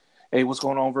Hey, what's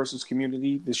going on, versus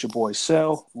community? This your boy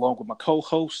Cell, along with my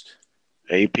co-host.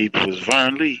 Hey, people, it's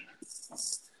Vern Lee.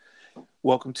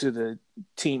 Welcome to the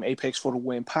Team Apex for the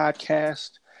Win podcast.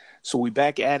 So we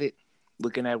back at it,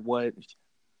 looking at what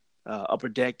Upper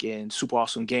Deck and Super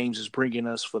Awesome Games is bringing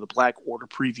us for the Black Order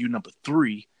preview number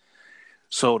 3.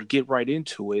 So to get right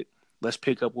into it, let's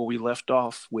pick up where we left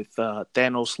off with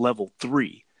Thanos level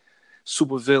 3.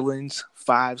 Supervillains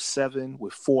 5/7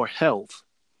 with 4 health.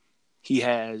 He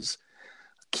has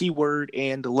keyword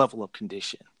and the level up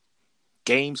condition.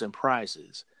 Games and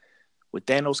prizes. With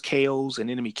Thanos KOs an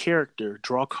enemy character,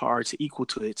 draw cards equal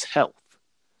to its health.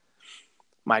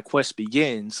 My quest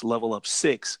begins, level up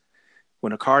 6.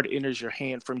 When a card enters your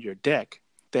hand from your deck,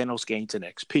 Thanos gains an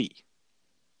XP.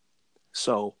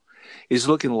 So it's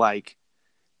looking like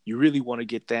you really want to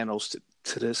get Thanos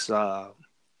to this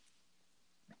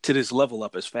level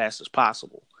up as fast as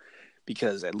possible.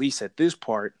 Because at least at this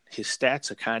part, his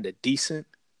stats are kind of decent.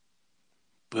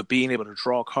 But being able to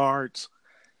draw cards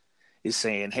is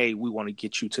saying, hey, we want to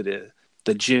get you to the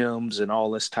gyms and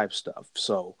all this type of stuff.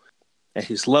 So at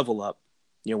his level up,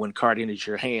 when card enters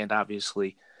your hand,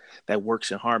 obviously that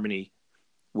works in harmony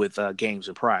with games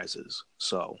and prizes.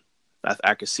 So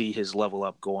I could see his level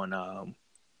up going. I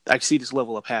could see this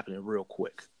level up happening real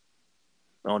quick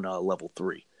on level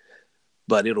 3.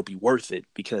 But it'll be worth it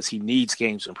because he needs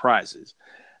games and prizes.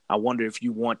 I wonder if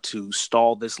you want to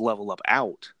stall this level up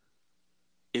out,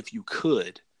 if you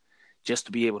could, just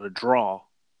to be able to draw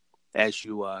as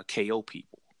you KO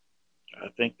people. I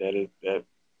think that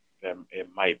it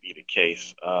might be the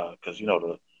case because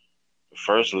the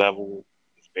first level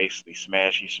is basically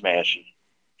smashy,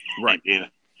 Right. and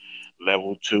then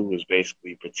level 2 is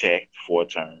basically protect for a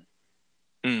turn.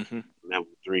 Mm-hmm.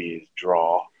 Level 3 is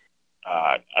draw.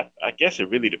 I guess it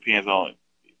really depends on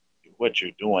what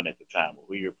you're doing at the time,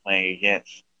 who you're playing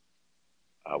against,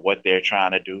 what they're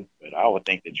trying to do. But I would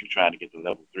think that you're trying to get to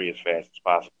level 3 as fast as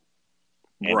possible.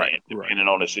 And depending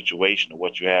on the situation of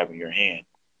what you have in your hand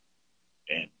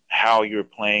and how you're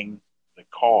playing the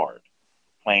card,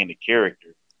 playing the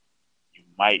character, you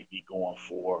might be going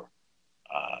for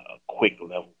a quick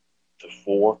level to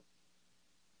 4.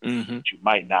 Mm-hmm. But you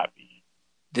might not be.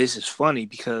 This is funny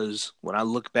because when I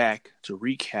look back to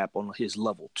recap on his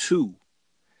level 2,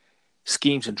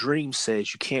 Schemes and Dreams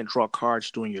says you can't draw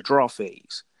cards during your draw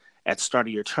phase. At the start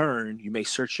of your turn, you may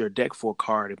search your deck for a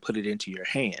card and put it into your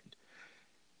hand.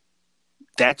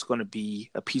 That's going to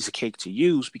be a piece of cake to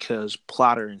use because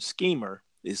Plotter and Schemer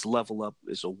is level up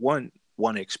is a 1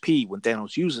 XP. When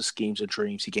Thanos uses Schemes and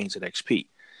Dreams, he gains an XP.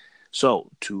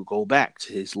 So to go back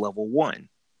to his level 1,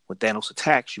 when Thanos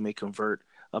attacks, you may convert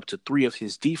up to 3 of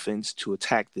his defense to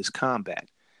attack this combat.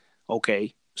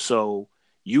 Okay, so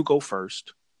you go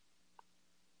first.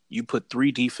 You put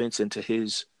 3 defense into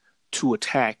his 2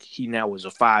 attack. He now is a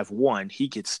 5/1. He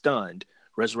gets stunned.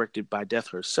 Resurrected by Death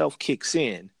herself kicks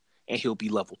in, and he'll be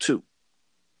level 2.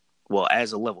 Well,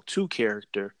 as a level 2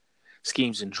 character,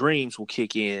 Schemes and Dreams will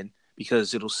kick in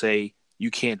because it'll say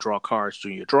you can't draw cards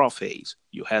during your draw phase.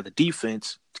 You'll have the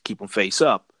defense to keep them face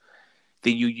up.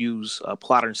 Then you use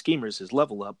Plotter and Schemers as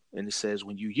level up, and it says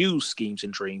when you use Schemes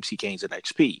and Dreams, he gains an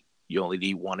XP. You only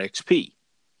need 1 XP.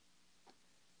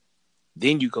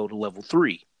 Then you go to level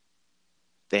 3.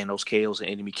 Thanos KOs an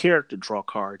enemy character, draw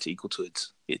cards equal to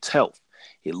its health.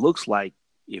 It looks like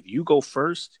if you go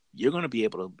first, you're going to be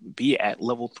able to be at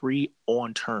level 3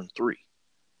 on turn 3.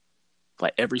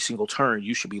 Like every single turn,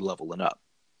 you should be leveling up.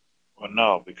 Well,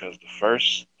 no, because the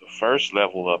first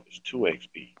level up is 2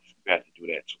 XP. You got to do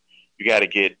that. You got to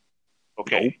get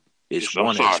Nope, it's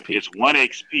 1 XP. It's 1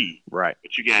 XP, right?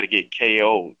 But you got to get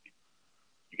KO'd.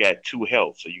 You got 2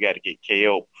 health, so you got to get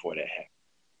KO'd before that happens.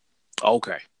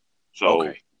 Okay.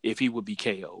 So if he would be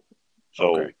KO'd.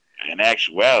 So okay. In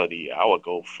actuality, I would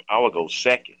go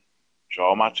second.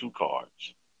 Draw my 2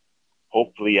 cards.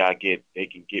 Hopefully, they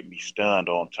can get me stunned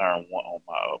on turn 1 on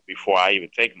my before I even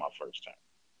take my first turn.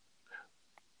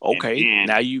 Okay, then,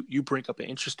 now you bring up an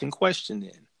interesting question.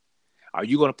 Then, are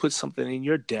you going to put something in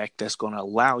your deck that's going to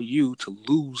allow you to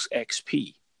lose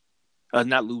XP?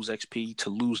 Not lose XP, to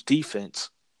lose defense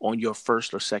on your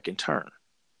first or second turn.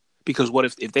 Because what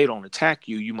if they don't attack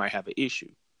you, you might have an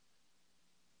issue.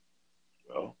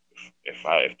 Well,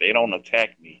 if they don't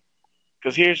attack me,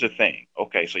 because here's the thing.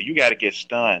 Okay, so you got to get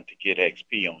stunned to get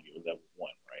XP on your level 1,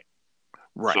 right?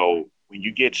 Right. So when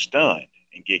you get stunned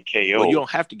and get KO'd, well, you don't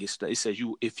have to get stunned. It says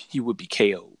if he would be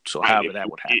KO'd. So however that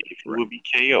would happen. If he would be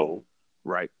KO'd,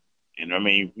 right? And I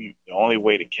mean, the only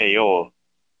way to KO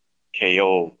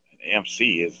an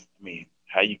MC is,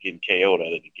 how you getting KO'd other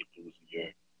than losing your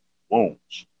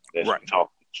wounds? That's right.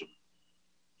 Talking some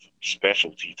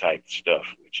specialty type stuff,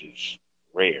 which is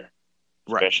rare,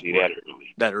 Right, especially that right.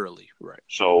 early. That early, right.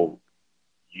 So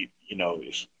you know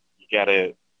you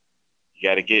gotta you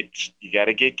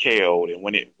gotta get KO'd, and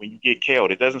when you get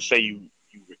KO'd, it doesn't say you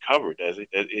recover, does it?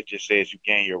 It just says you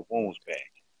gain your wounds back.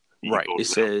 And you Right. go to It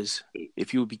level says two.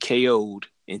 if you would be KO'd,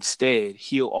 instead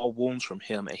heal all wounds from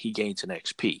him and he gains an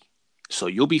XP. So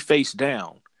you'll be face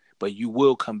down, but you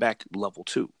will come back to level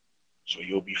 2. So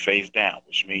you'll be face down,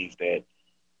 which means that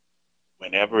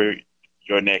whenever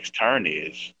your next turn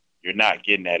is, you're not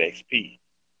getting that XP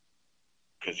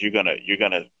because you're gonna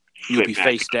You'll flip be back,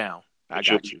 face down. I but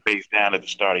you'll got be you. face down at the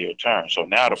start of your turn. So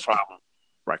now the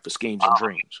Right, for schemes and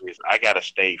problem dreams. is I gotta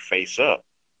stay face up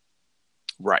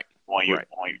Right, right,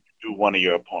 on you do one of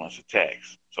your opponent's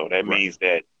attacks. So that right. means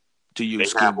that To they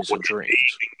use have a schemes way and of dreams.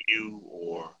 dazing you,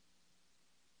 or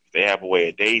if they have a way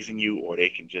of dazing you, or they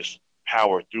can just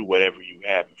power through whatever you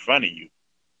have in front of you,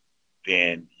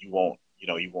 then you won't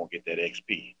get that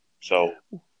XP. So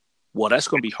Well, that's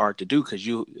going to be hard to do because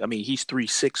he's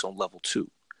 3-6 on level 2.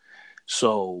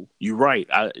 So you're right.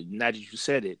 Now that you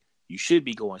said it, you should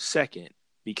be going second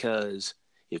because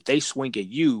if they swing at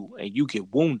you and you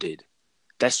get wounded,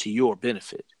 that's to your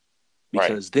benefit. right,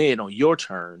 Because then on your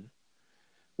turn,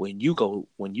 when you go,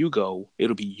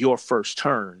 it'll be your first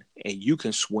turn and you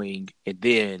can swing and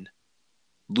then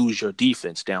lose your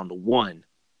defense down to 1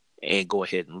 and go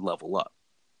ahead and level up.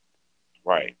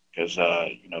 right, because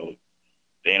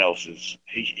Thanos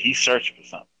he's searching for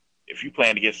something. If you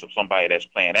playing against somebody that's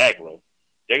playing aggro,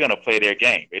 they're gonna play their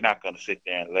game. They're not gonna sit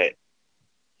there and let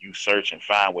you search and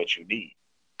find what you need.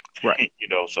 Right.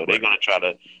 So Right.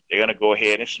 they're gonna go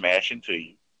ahead and smash into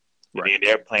you, and Right. then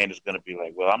their plan is gonna be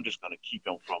like, well, I'm just gonna keep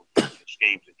them from doing the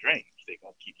schemes and dreams. They're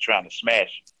gonna keep trying to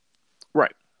smash you.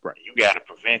 Right. Right. You got to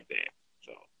prevent that.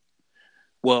 So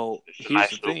Well, it's a here's the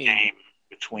nice little thing. game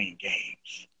between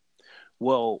games.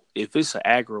 Well, if it's an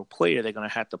aggro player, they're going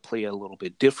to have to play a little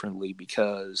bit differently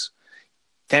because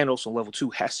Thanos on level 2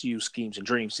 has to use schemes and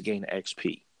dreams to gain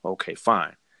XP. Okay,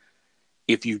 fine.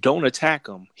 If you don't attack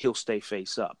him, he'll stay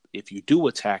face up. If you do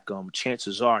attack him,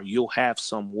 chances are you'll have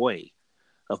some way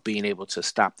of being able to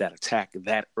stop that attack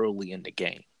that early in the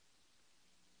game.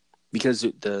 Because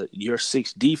your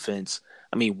 6 defense,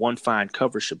 one fine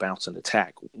cover should bounce an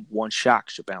attack. One shock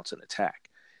should bounce an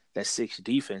attack. That 6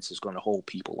 defense is going to hold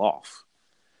people off.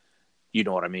 You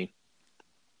know what I mean?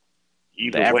 The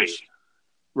Either way, average,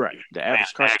 right? if The you're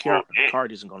average playing an aggro deck,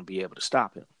 card isn't going to be able to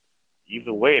stop him.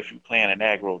 either way, if you're playing an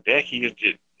aggro deck,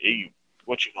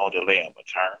 what you gonna delay him a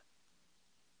turn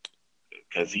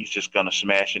because he's just gonna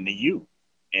smash into you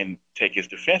and take his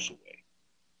defense away.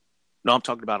 No, I'm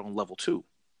talking about on level 2.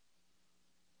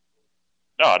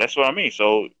 No, that's what I mean.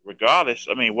 So regardless,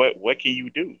 what can you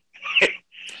do?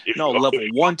 if No, you level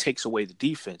 1 takes away the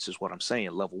defense, is what I'm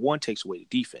saying. Level 1 takes away the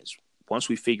defense. Once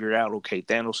we figure out, okay,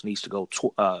 Thanos needs to go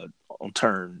on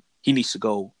turn, he needs to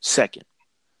go second.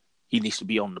 He needs to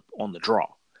be on the draw,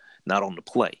 not on the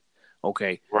play.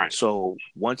 Okay, right, so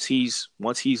once he's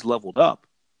leveled up,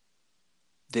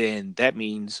 then that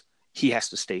means he has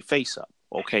to stay face up.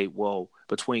 Okay, well,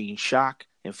 between shock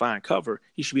and find cover,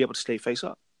 he should be able to stay face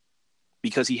up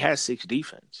because he has 6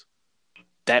 defense.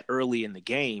 That early in the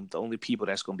game, the only people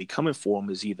that's going to be coming for him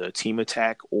is either Team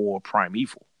Attack or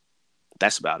Primeval.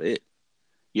 That's about it.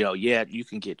 Yeah, you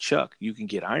can get Chuck, you can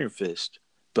get Iron Fist,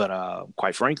 but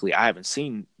quite frankly, I haven't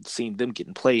seen them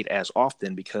getting played as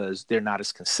often because they're not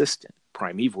as consistent.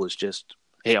 Primeval is just,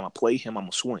 hey, I'm gonna play him, I'm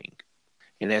gonna swing,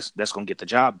 and that's gonna get the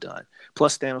job done.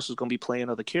 Plus, Thanos is gonna be playing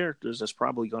other characters that's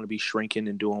probably gonna be shrinking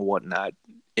and doing whatnot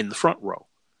in the front row.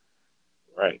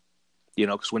 right.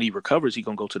 Because when he recovers, he's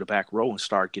gonna go to the back row and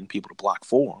start getting people to block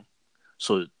for him.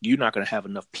 So you're not gonna have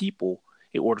enough people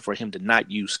in order for him to not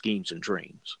use schemes and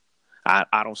dreams. I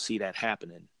don't see that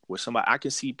happening. Where I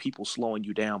can see people slowing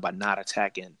you down by not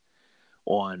attacking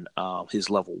on his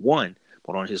level 1,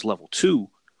 but on his level 2,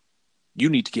 you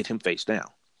need to get him face down.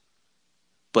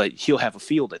 But he'll have a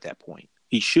field at that point.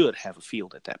 He should have a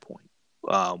field at that point.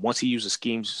 Once he uses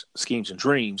schemes and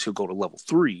dreams, he'll go to level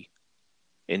 3,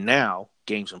 and now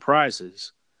games and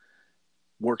prizes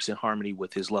works in harmony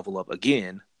with his level up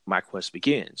again. My quest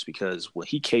begins because when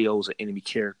he KOs an enemy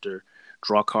character,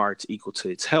 draw cards equal to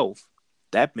its health.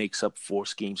 That makes up for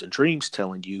schemes and dreams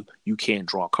telling you can't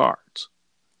draw cards.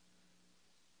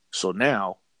 So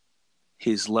now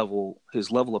his level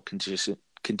up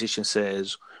condition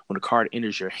says when a card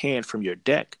enters your hand from your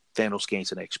deck, Thanos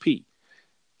gains an XP.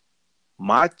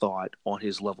 My thought on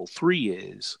his level 3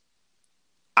 is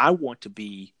I want to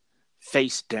be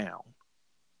face down.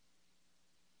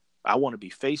 I want to be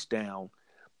face down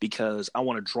because I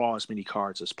want to draw as many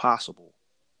cards as possible.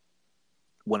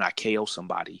 when I KO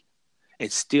somebody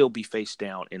and still be face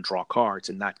down and draw cards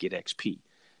and not get XP.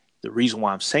 The reason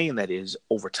why I'm saying that is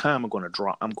over time I'm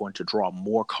going to draw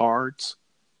more cards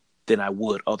than I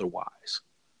would otherwise.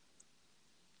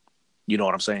 You know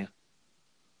what I'm saying?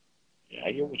 Yeah,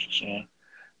 I get what you're saying.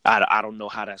 I don't know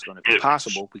how that's going to be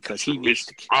possible because he needs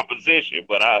to proposition,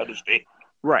 but I understand.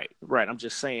 Right. I'm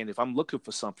just saying if I'm looking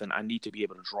for something, I need to be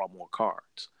able to draw more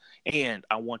cards. And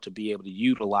I want to be able to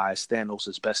utilize Thanos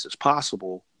as best as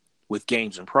possible with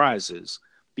games and prizes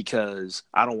because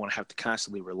I don't want to have to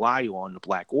constantly rely on the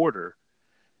Black Order,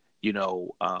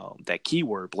 that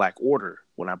keyword Black Order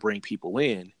when I bring people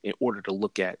in order to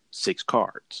look at 6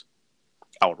 cards.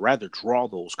 I would rather draw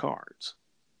those cards.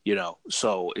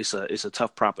 So it's a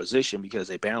tough proposition because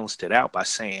they balanced it out by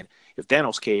saying if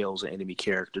Thanos KOs an enemy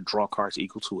character, draw cards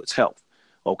equal to its health.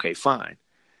 Okay, fine.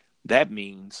 That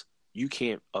means you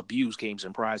can't abuse games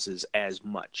and prizes as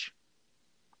much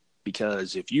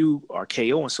because if you are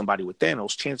KOing somebody with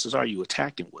Thanos, chances are you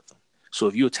attacking with them. So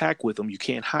if you attack with him, you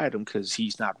can't hide him because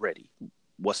he's not ready.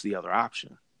 What's the other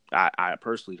option? I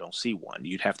personally don't see one.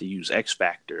 You'd have to use X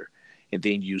Factor and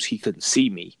then use He Couldn't See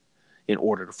Me in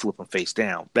order to flip them face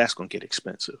down. That's going to get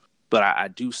expensive. But I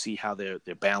do see how they're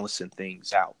balancing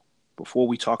things out. Before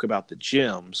we talk about the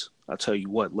gems, I'll tell you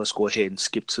what, let's go ahead and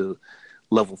skip to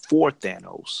level 4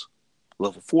 Thanos.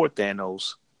 Level 4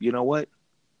 Thanos, you know what?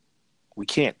 We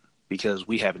can't because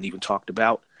we haven't even talked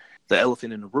about the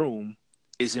elephant in the room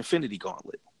is Infinity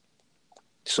Gauntlet.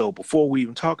 So before we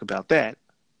even talk about that,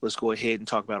 let's go ahead and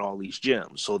talk about all these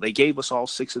gems. So they gave us all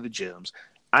 6 of the gems.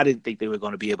 I didn't think they were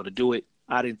going to be able to do it.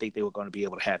 I didn't think they were going to be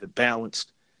able to have it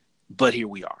balanced, but here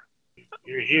we are.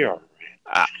 You're here.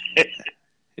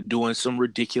 Doing some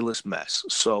ridiculous mess.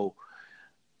 So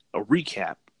a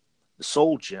recap, the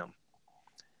Soul Gem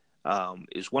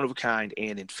is one of a kind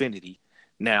and Infinity.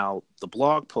 Now, the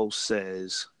blog post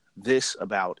says this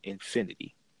about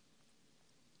Infinity.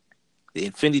 The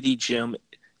Infinity Gem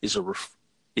is a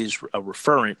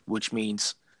referent, which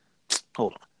means,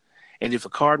 hold on. And if a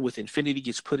card with Infinity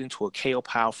gets put into a KO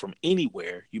pile from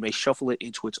anywhere, you may shuffle it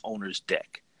into its owner's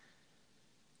deck.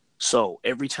 So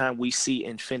every time we see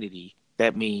Infinity,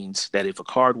 that means that if a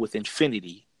card with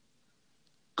Infinity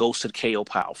goes to the KO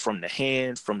pile from the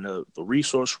hand, from the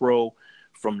resource row,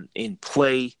 from in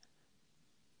play,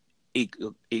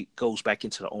 it goes back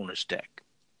into the owner's deck.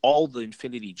 All the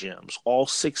Infinity gems, all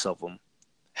 6 of them,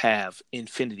 have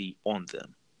Infinity on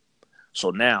them. So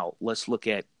now let's look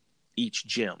at each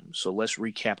gem. So let's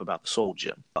recap about the Soul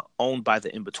Gem. Owned by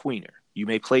the In-Betweener. You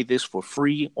may play this for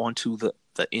free onto the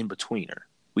In-Betweener.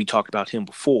 We talked about him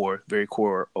before, very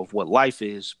core of what life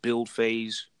is, build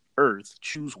phase, Earth,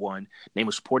 choose one, name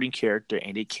a supporting character,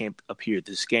 and it can't appear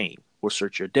this game. Or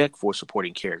search your deck for a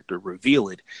supporting character, reveal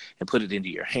it, and put it into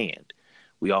your hand.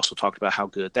 We also talked about how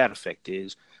good that effect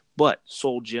is, but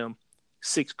Soul Gem,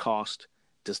 6 cost,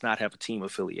 does not have a team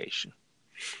affiliation.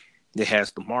 It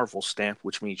has the Marvel stamp,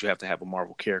 which means you have to have a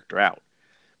Marvel character out.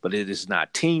 But it is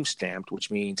not team stamped, which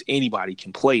means anybody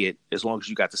can play it as long as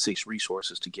you got the 6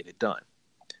 resources to get it done.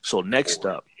 So next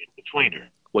up, In-Betweener.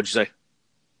 What'd you say?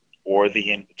 Or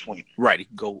the In-Betweener. Right, you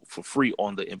can go for free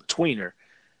on the In-Betweener.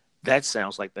 That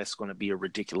sounds like that's going to be a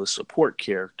ridiculous support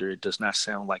character. It does not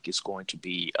sound like it's going to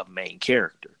be a main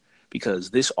character because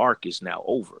this arc is now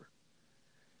over.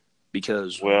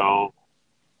 Because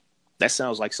that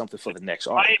sounds like something for the next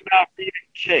arc. Might not be the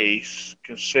case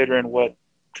considering what.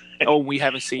 Oh, we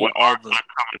haven't seen all the.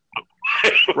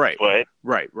 Right, but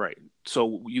right.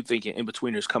 So you thinking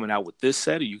In-Betweener is coming out with this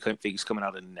set, or you think it's coming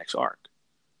out in the next arc?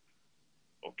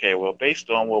 Okay, well, based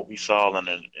on what we saw in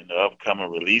the upcoming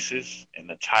releases and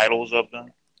the titles of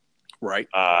them, right?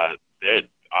 I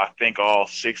think all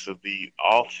six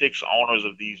owners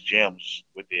of these gems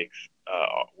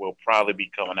will probably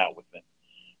be coming out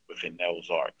within those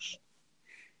arcs.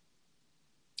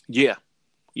 Yeah.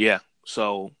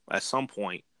 So at some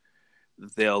point,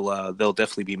 they'll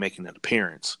definitely be making an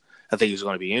appearance. I think it's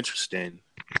going to be interesting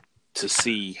to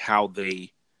see how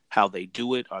they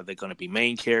do it. Are they going to be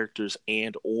main characters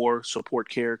and or support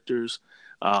characters?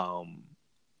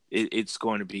 It's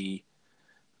going to be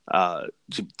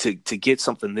to get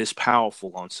something this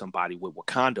powerful on somebody with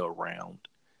Wakanda around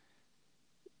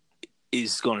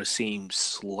is going to seem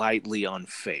slightly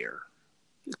unfair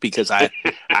because I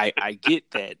get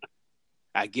that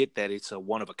it's a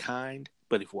one of a kind,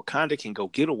 but if Wakanda can go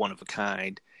get a one of a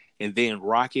kind and then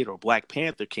Rocket or Black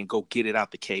Panther can go get it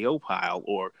out the KO pile,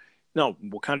 or no,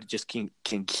 Wakanda just can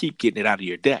keep getting it out of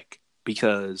your deck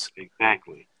because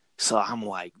exactly. So I'm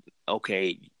like,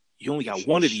 okay, you only got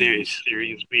one of these.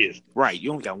 Serious business. Right,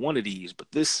 you only got one of these,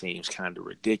 but this seems kind of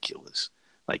ridiculous.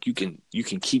 Like you can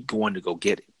keep going to go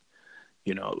get it.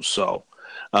 So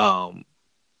um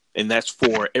and that's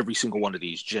for every single one of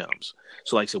these gems.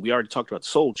 So like I said, we already talked about the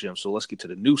soul gem, so let's get to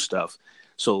the new stuff.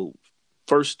 So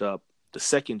first up, the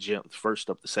second gem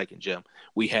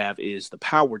we have is the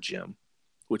power gem,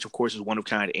 which of course is one of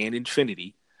kind and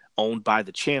infinity, owned by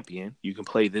the champion. You can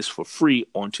play this for free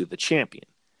onto the champion.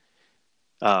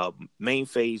 Main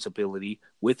phase ability,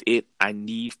 with it, I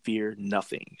need fear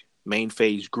nothing. Main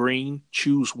phase green,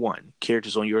 choose one.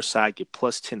 Characters on your side get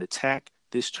plus 10 attack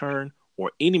this turn,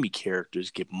 or enemy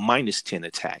characters get minus 10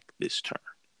 attack this turn.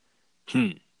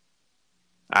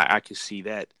 I can see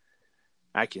that.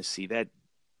 I can see that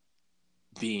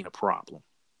being a problem.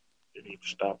 You need to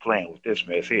stop playing with this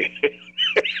mess here.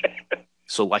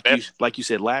 So like you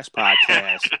said last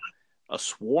podcast, a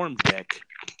swarm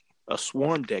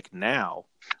deck now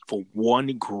for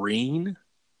one green.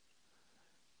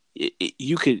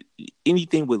 You could,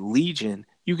 anything with Legion,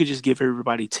 you could just give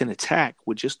everybody 10 attack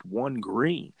with just one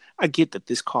green. I get that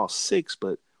this costs 6,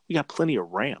 but we got plenty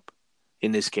of ramp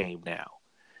in this game now.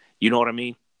 You know what I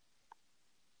mean?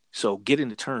 So getting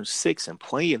to turn 6 and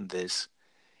playing this,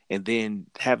 and then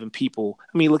having people.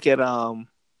 I mean, look at some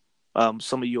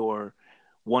of your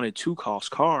 1 and 2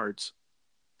 cost cards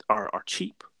are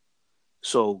cheap.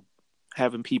 So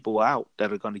having people out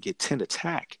that are going to get 10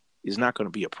 attack is not going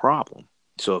to be a problem.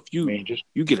 So if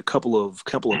you get a couple of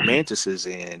mantises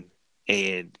in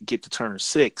and get to turn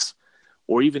 6,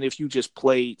 or even if you just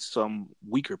played some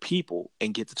weaker people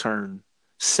and get to turn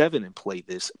 7 and play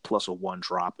this plus a 1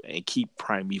 drop and keep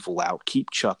Primeval out,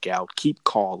 keep Chuck out, keep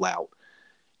Call out,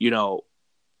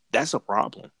 that's a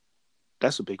problem.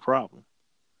 That's a big problem.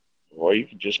 Or you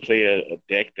can just play a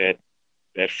deck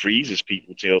that freezes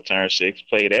people till turn 6.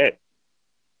 Play that,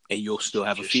 and you'll still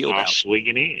have a field out.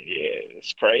 Swinging in. Yeah,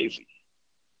 it's crazy.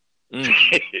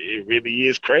 It really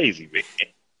is crazy, man.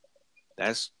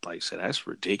 That's, like I said, that's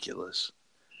ridiculous.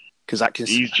 Because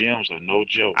these gems are no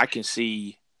joke. I can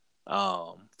see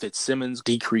Fitzsimmons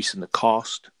decreasing the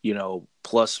cost,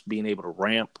 plus being able to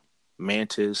ramp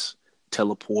Mantis,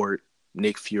 teleport,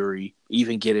 Nick Fury,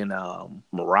 even getting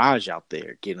Mirage out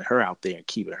there, getting her out there and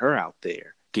keeping her out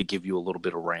there could give you a little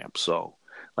bit of ramp. So,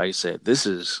 like I said, this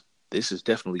is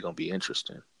definitely going to be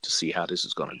interesting to see how this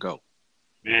is going to go.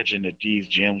 Imagine that these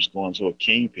gems going to a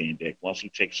Kingpin deck. Once he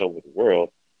takes over the world,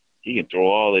 he can throw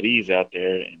all of these out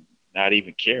there and not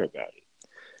even care about it.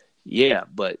 Yeah,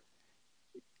 but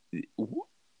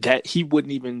that he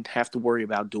wouldn't even have to worry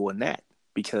about doing that,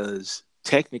 because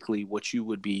technically what you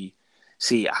would be,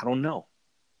 I don't know.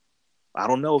 I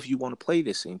don't know if you want to play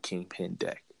this in Kingpin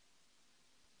deck.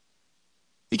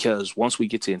 Because once we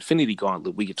get to Infinity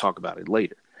Gauntlet, we can talk about it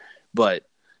later. But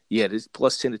yeah, this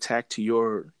plus 10 attack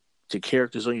to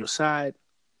characters on your side,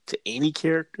 to any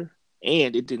character,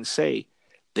 and it didn't say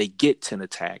they get 10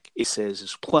 attack. It says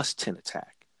it's plus 10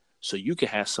 attack. So you can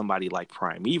have somebody like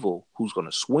Primeval who's going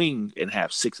to swing and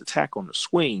have 6 attack on the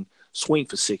swing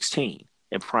for 16.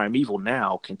 And Primeval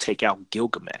now can take out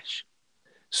Gilgamesh.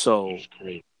 So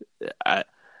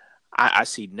I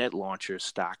see Net Launcher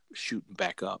stock shooting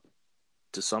back up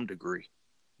to some degree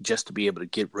just to be able to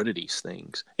get rid of these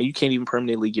things. And you can't even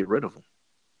permanently get rid of them,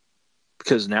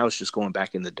 because now it's just going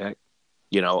back in the deck.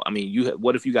 I mean,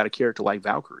 what if you got a character like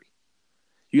Valkyrie?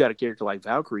 You got a character like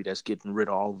Valkyrie that's getting rid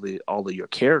of all of your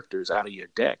characters out of your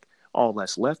deck. All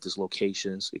that's left is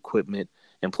locations, equipment,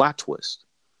 and plot twist.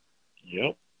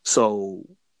 Yep. So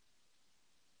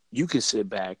you can sit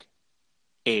back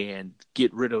and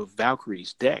get rid of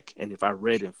Valkyrie's deck. And if I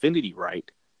read Infinity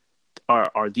right,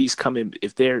 are these coming,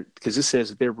 if they're, because it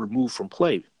says they're removed from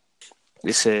play.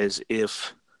 It says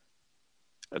if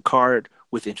a card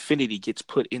with Infinity gets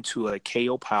put into a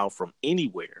KO pile from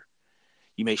anywhere,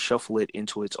 you may shuffle it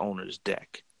into its owner's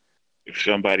deck. If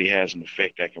somebody has an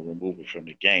effect that can remove it from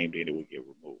the game, then it will get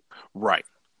removed.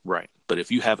 Right. But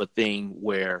if you have a thing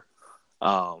where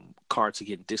cards are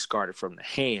getting discarded from the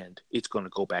hand, it's going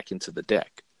to go back into the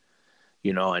deck.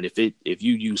 And if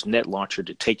you use Net Launcher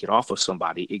to take it off of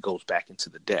somebody, it goes back into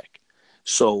the deck.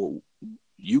 So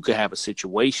you could have a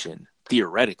situation,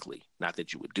 theoretically, not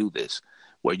that you would do this,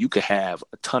 where you could have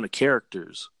a ton of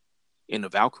characters in a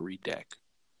Valkyrie deck,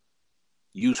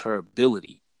 use her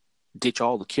ability, ditch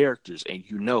all the characters, and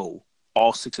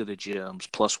all 6 of the gems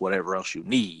plus whatever else you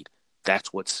need,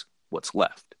 that's what's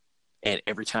left. And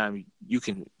every time you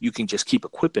can just keep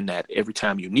equipping that every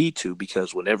time you need to,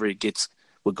 because whenever it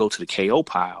would go to the KO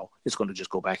pile, it's going to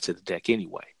just go back to the deck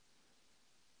anyway.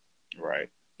 Right.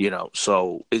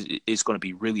 So it's going to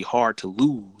be really hard to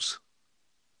lose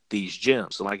these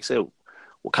gems. So like I said,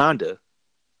 Wakanda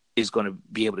is going to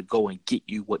be able to go and get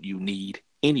you what you need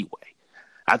anyway.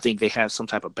 I think they have some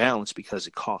type of balance because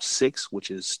it costs 6,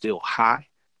 which is still high.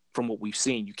 From what we've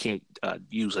seen, you can't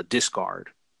use a discard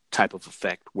type of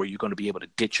effect where you're going to be able to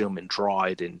ditch them and draw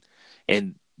it,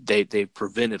 and they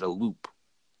prevented a loop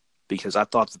because I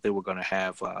thought that they were going to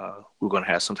have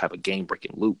some type of game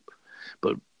breaking loop,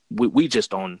 but we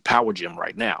just on Power Gym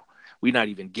right now. We're not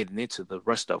even getting into the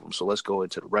rest of them, so let's go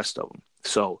into the rest of them.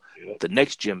 So the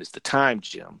next gym is the Time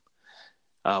Gym,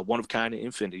 one of kind of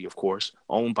Infinity, of course,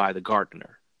 owned by the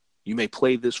Gardener. You may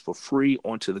play this for free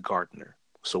onto the Gardener.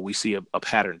 So we see a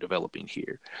pattern developing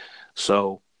here.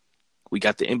 So we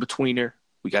got the in-betweener,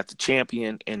 we got the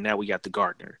champion, and now we got the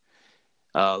Gardener.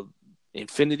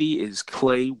 Infinity is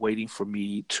clay waiting for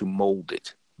me to mold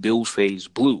it. Build phase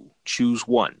blue. Choose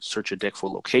one. Search your deck for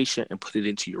location and put it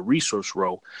into your resource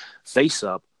row face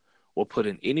up, or put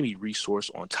an enemy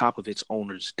resource on top of its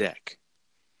owner's deck.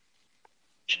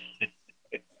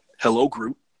 Hello,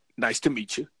 group. Nice to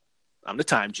meet you. I'm the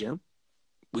Time Gym.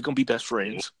 We're going to be best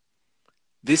friends.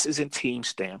 This isn't team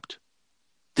stamped.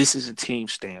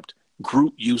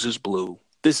 Groot uses blue.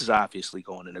 This is obviously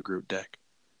going in a Groot deck.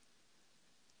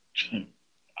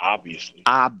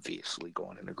 Obviously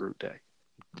going in a Groot deck.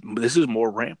 This is more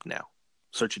ramp now.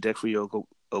 Search your deck for your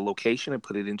location and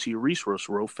put it into your resource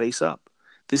row face up.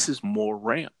 This is more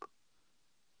ramp.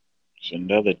 So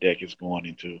another deck is going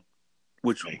into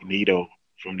which Magneto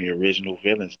from the original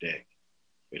Villains deck.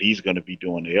 But he's going to be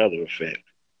doing the other effect.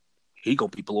 He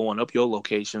going to be blowing up your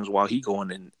locations while he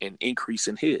going and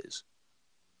increasing his.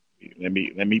 Let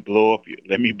me blow up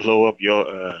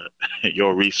your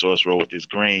your resource row with this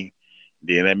green.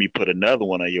 Then let me put another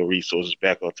one of your resources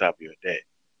back on top of your deck.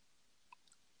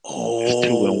 Oh, it's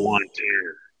 2 in 1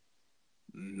 tier.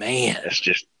 Man, that's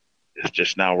just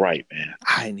not right, man.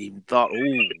 I hadn't even thought. I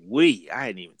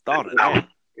hadn't even thought of that.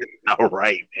 It's not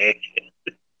right, man.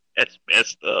 That's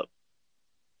messed up.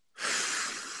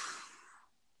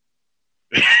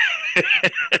 I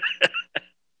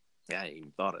ain't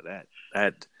even thought of that.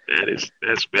 That's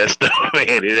messed up, man.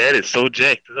 That is so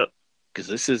jacked up. Because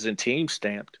this isn't team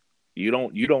stamped. You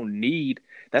don't need.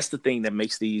 That's the thing that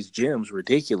makes these gyms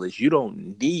ridiculous. You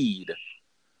don't need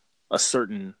a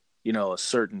certain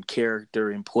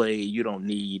character in play. You don't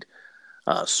need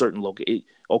a certain location.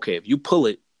 Okay, if you pull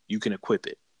it, you can equip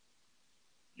it.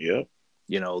 Yep.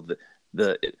 The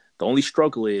only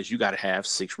struggle is you got to have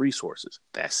 6 resources.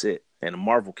 That's it, and a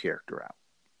Marvel character out.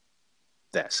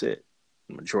 That's it.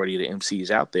 The majority of the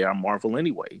MCs out there are Marvel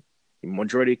anyway. The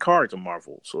majority of cards are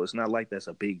Marvel, so it's not like that's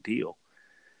a big deal.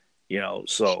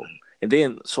 So and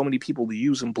then so many people are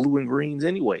using blue and greens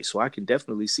anyway, so I can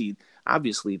definitely see,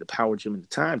 obviously, the Power Gym and the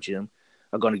Time Gym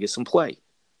are going to get some play.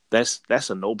 That's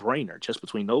a no-brainer just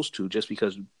between those two, just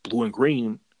because blue and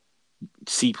green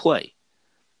see play.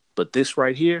 But this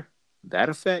right here, that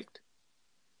effect,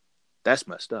 that's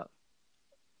messed up.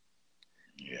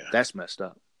 Yeah. That's messed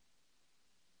up.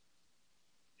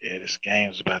 Yeah, this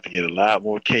game's about to get a lot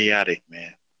more chaotic,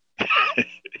 man.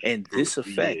 And this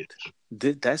effect,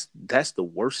 that's the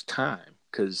worst time,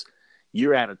 because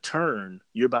you're at a turn,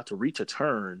 you're about to reach a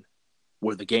turn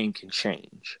where the game can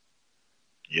change.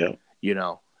 Yep.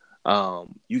 You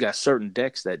got certain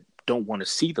decks that don't want to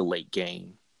see the late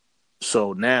game.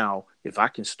 So now, if I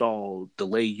can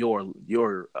delay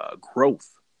your growth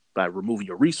by removing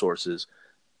your resources,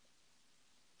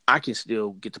 I can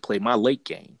still get to play my late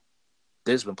game.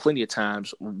 There's been plenty of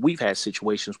times we've had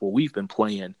situations where we've been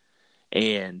playing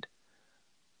and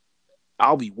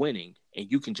I'll be winning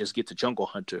and you can just get to Jungle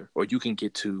Hunter or you can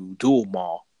get to Dual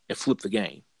Maul and flip the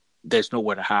game. There's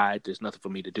nowhere to hide. There's nothing for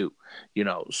me to do.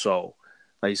 So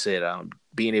like I said,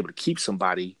 being able to keep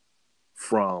somebody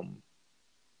from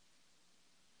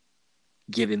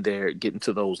getting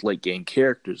to those late game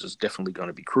characters is definitely going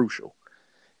to be crucial,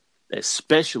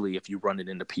 especially if you run it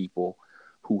into people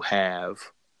who have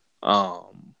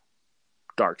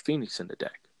Dark Phoenix in the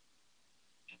deck.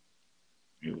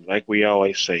 Like we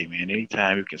always say, man,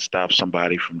 anytime you can stop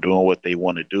somebody from doing what they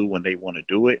want to do when they want to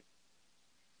do it,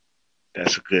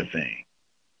 that's a good thing.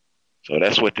 So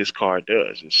that's what this card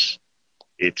does.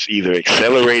 It's either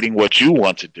accelerating what you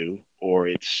want to do or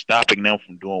it's stopping them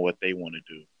from doing what they want to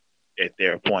do at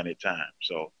their appointed time.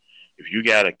 So if you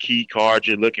got a key card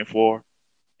you're looking for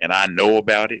and I know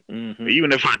about it, mm-hmm.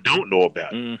 even if I don't know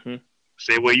about mm-hmm. it,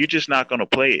 say, well, you're just not going to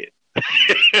play it.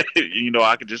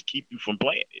 I can just keep you from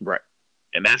playing it. Right.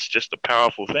 And that's just a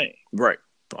powerful thing. Right.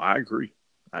 I agree.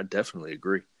 I definitely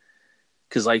agree.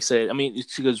 Because like I said,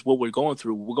 it's because what we're going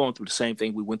through the same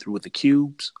thing we went through with the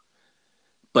cubes,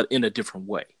 but in a different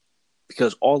way.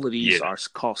 Because all of these are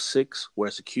cost 6,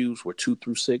 whereas the cubes were 2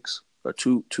 through 6, or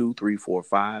 2, 3, 4,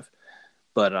 5.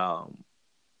 But all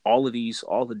of these,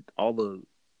 all the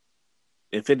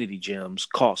Infinity Gems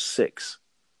cost 6.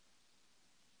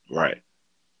 Right.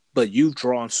 But you've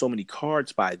drawn so many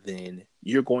cards by then,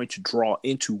 you're going to draw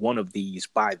into one of these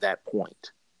by that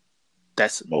point.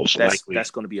 That's Most that's likely.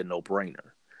 that's going to be a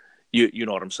no-brainer. You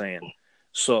know what I'm saying?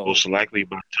 So Most likely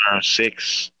by turn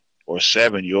 6 or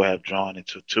 7, you'll have drawn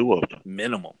into 2 of them.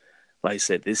 minimum. Like I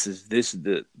said, this is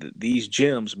these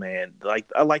gems, man.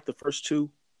 Like I like the first 2,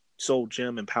 Soul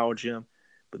Gem and Power Gem,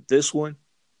 but this one,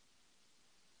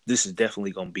 this is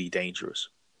definitely going to be dangerous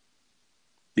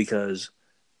because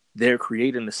they're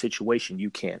creating a situation you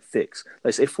can't fix.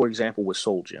 Let's say, for example, with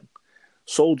Soul Gem.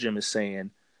 Soul Gem is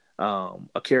saying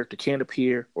a character can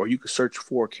appear, or you can search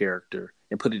for a character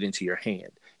and put it into your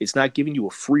hand. It's not giving you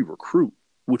a free recruit,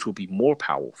 which will be more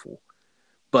powerful,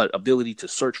 but ability to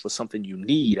search for something you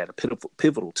need at a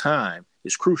pivotal time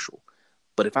is crucial.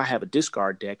 But if I have a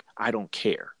discard deck, I don't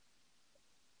care.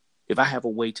 If I have a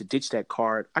way to ditch that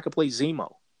card, I could play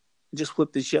Zemo. Just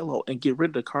flip this yellow and get rid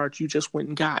of the cards you just went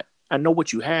and got. I know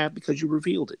what you have because you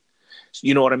revealed it.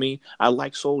 You know what I mean? I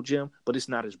like Soul Gem, but it's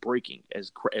not as breaking, as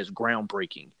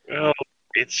groundbreaking. Well,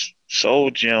 it's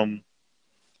Soul Gem,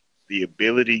 the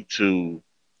ability to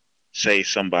say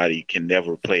somebody can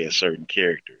never play a certain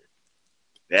character.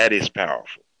 That is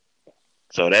powerful.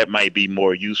 So that might be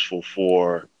more useful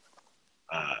for,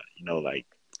 like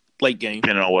Late game.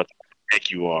 depending on what deck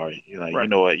you are. You're like, Right. you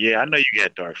know what? Yeah, I know you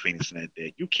got Dark Phoenix in that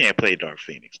deck. You can't play Dark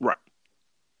Phoenix. Right.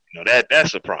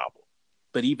 That's a problem.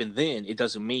 But even then, it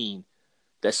doesn't mean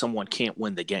that someone can't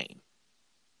win the game.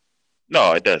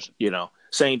 No, it doesn't.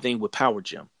 Same thing with Power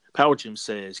Gem. Power Gem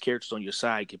says characters on your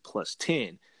side get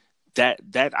 +10.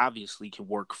 That obviously can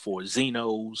work for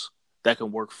Xenos. That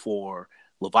can work for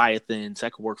Leviathans.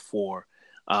 That can work for,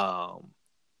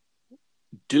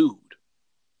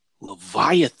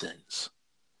 Leviathans.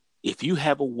 If you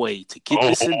have a way to get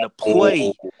this into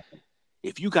play,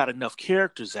 if you got enough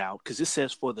characters out, because it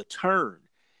says for the turn,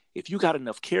 if you got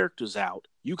enough characters out,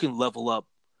 you can level up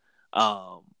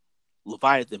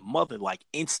Leviathan Mother like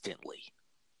instantly.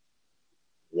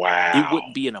 Wow. It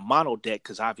wouldn't be in a mono deck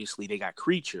because obviously they got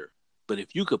creature. But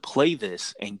if you could play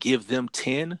this and give them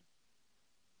 10,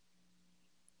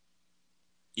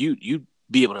 you'd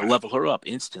be able to level her up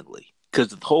instantly. Because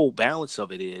the whole balance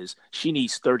of it is she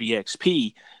needs 30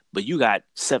 XP, but you got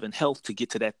 7 health to get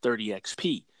to that 30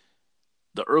 XP.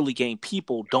 The early game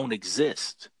people don't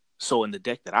exist. So in the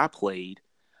deck that I played,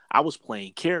 I was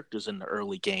playing characters in the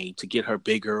early game to get her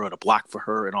bigger or to block for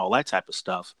her and all that type of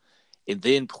stuff, and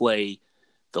then play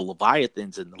the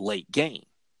Leviathans in the late game.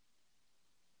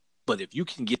 But if you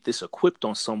can get this equipped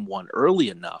on someone early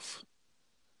enough,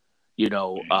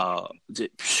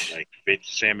 like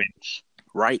Fitzsimmons.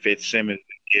 Right. Fitzsimmons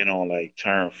get on like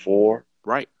turn 4.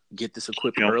 Right. Get this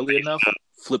equipped early enough,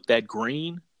 flip that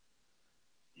green.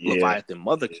 Yeah. Leviathan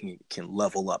Mother can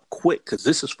level up quick because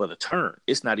this is for the turn.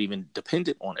 It's not even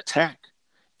dependent on attack.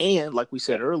 And like we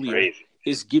said earlier,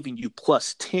 it's giving you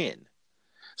 +10.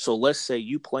 So let's say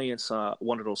you playing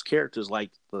one of those characters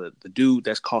like the dude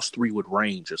that's cost 3 with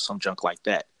range or some junk like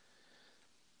that.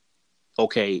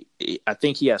 Okay, I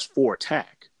think he has 4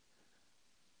 attack.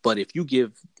 But if you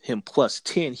give him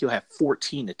 +10, he'll have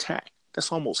 14 attack.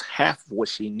 That's almost half of what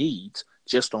she needs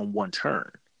just on one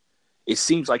turn. It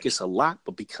seems like it's a lot,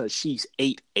 but because she's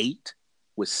 8/8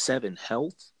 with 7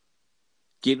 health,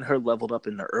 getting her leveled up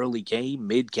in the early game,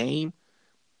 mid-game,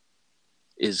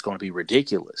 is going to be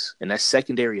ridiculous. And that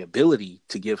secondary ability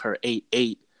to give her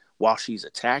 8/8 while she's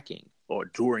attacking or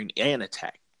during an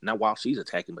attack, not while she's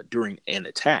attacking, but during an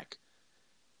attack,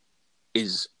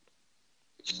 is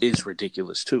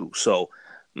ridiculous too. So,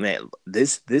 man,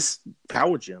 this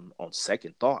Power Gem on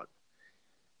second thought,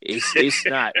 it's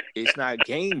not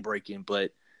game breaking,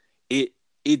 but it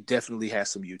definitely has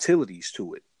some utilities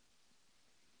to it.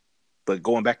 But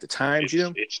going back to Time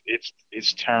Gem,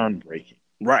 it's turn breaking.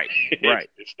 Right.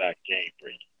 It's not game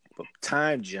breaking. But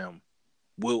Time Gem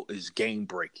is game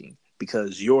breaking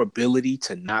because your ability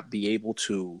to not be able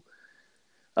to,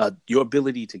 your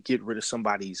ability to get rid of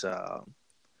somebody's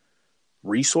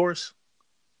resource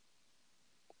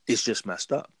is just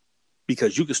messed up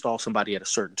because you can stall somebody at a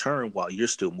certain turn while you're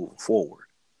still moving forward.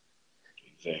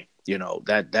 Exactly.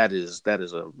 That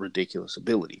is a ridiculous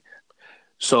ability.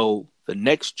 So the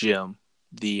next gem,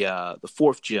 the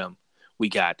fourth gem we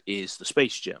got is the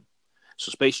Space Gem.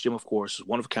 So Space Gem, of course, is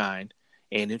one of a kind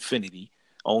and infinity,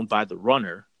 owned by the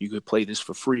runner. You could play this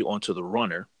for free onto the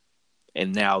runner.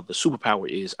 And now the superpower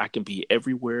is I can be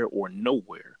everywhere or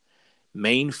nowhere.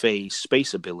 Main phase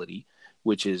space ability,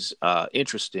 which is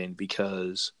interesting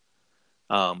because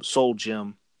Soul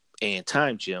Gem and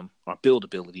Time Gem are build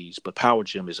abilities, but Power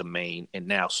Gem is a main, and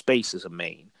now space is a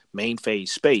main. Main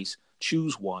phase space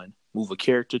choose one, move a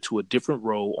character to a different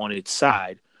row on its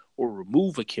side, or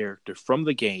remove a character from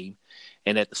the game,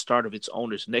 and at the start of its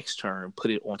owner's next turn, put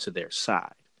it onto their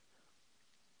side.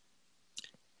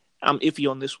 I'm iffy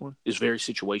on this one. It's very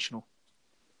situational.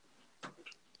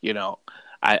 You know,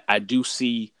 I do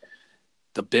see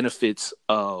the benefits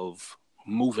of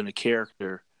moving a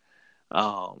character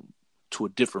to a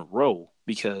different row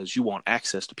because you want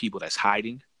access to people that's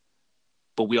hiding,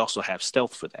 but we also have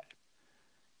stealth for that.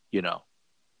 You know,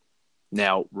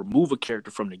 now remove a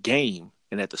character from the game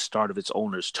and at the start of its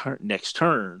owner's next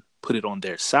turn, put it on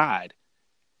their side.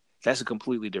 That's a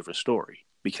completely different story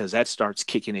because that starts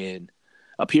kicking in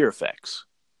appear effects.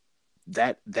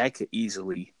 That could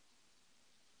easily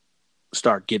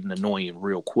start getting annoying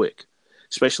real quick,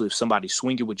 especially if somebody's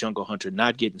swinging with Jungle Hunter,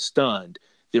 not getting stunned,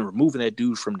 then removing that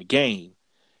dude from the game,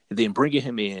 and then bringing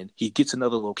him in. He gets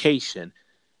another location,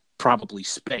 probably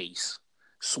space,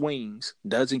 swings,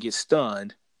 doesn't get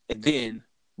stunned, and then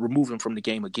remove him from the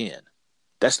game again.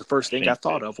 That's the first thing I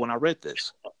thought of when I read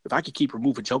this. If I could keep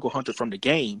removing Jungle Hunter from the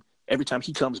game, every time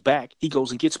he comes back, he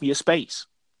goes and gets me a space.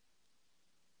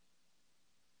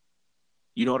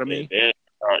 You know what I mean? There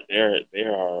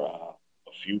are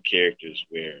a few characters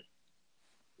where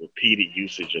repeated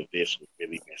usage of this would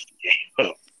really mess the game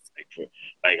up.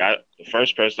 The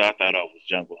first person I thought of was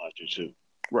Jungle Hunter too.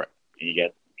 Right. And you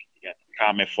got the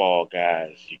Common Fall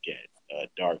guys. You get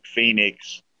Dark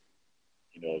Phoenix.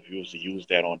 You know, if you was to use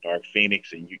that on Dark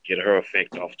Phoenix and you get her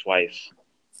effect off twice,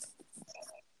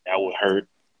 that would hurt.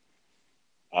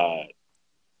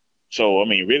 So I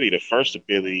mean, really, the first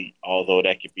ability, although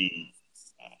that could be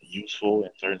useful in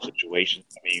certain situations.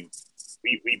 I mean,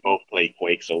 we both play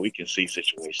Quake, so we can see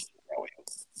situations that way.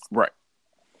 Right.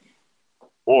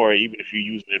 Or even if you're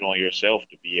using it on yourself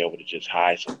to be able to just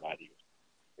hide somebody.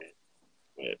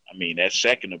 But I mean, that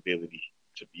second ability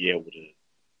to be able to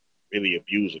really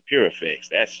abuse a pure effects,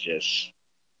 that's just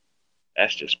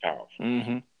powerful.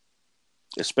 Mm-hmm.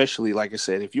 Especially, like I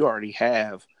said, if you already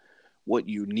have what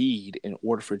you need in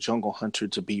order for Jungle Hunter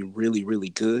to be really, really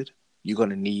good, you're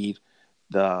going to need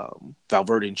the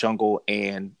Valverde Jungle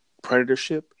and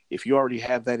Predatorship. If you already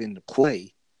have that into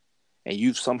play and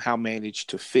you've somehow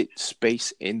managed to fit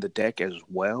space in the deck as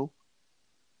well,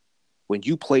 when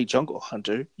you play Jungle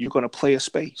Hunter, you're going to play a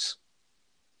space.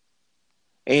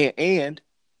 And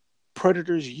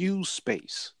Predators use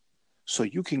space. So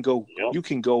you can go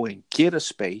and get a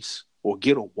space or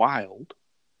get a wild.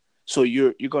 So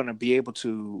you're going to be able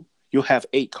to, you'll have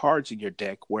 8 cards in your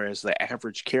deck, whereas the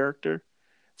average character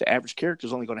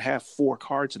is only going to have 4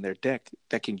 cards in their deck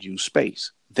that can use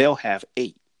space. They'll have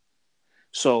 8.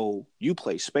 So you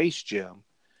play Space Gem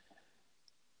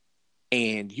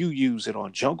and you use it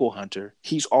on Jungle Hunter,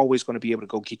 he's always going to be able to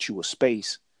go get you a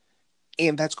space,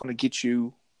 and that's going to get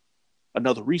you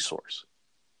another resource.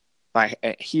 Like,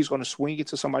 he's going to swing it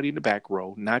to somebody in the back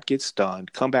row, not get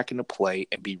stunned, come back into play,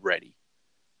 and be ready.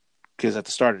 Because at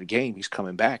the start of the game, he's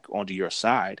coming back onto your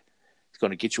side. He's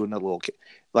going to get you another little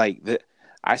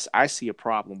I see a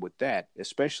problem with that,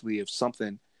 especially if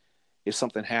something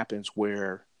happens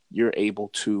where you're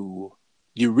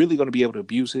really going to be able to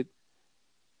abuse it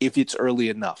if it's early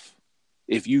enough.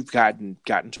 If you've gotten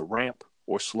to ramp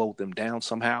or slowed them down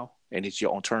somehow, and it's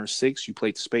on turn 6, you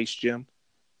played the Space Gem,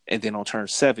 and then on turn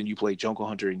 7, you played Jungle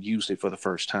Hunter and used it for the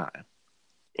first time.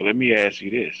 Well, let me ask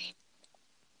you this.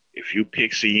 If you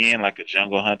pixie in like a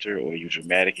Jungle Hunter or you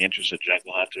dramatic interest a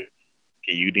Jungle Hunter,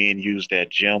 can you then use that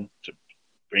gem to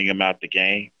bring him out the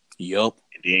game? Yup.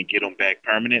 And then get him back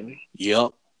permanently?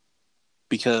 Yup.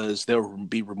 Because they'll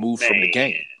be removed from the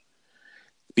game.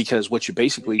 Because what you're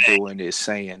basically doing is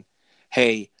saying,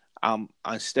 hey,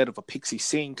 instead of a Pixie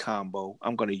Scene combo,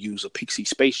 I'm going to use a Pixie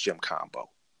Space Gem combo.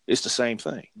 It's the same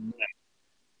thing.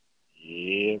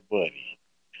 Yeah, buddy.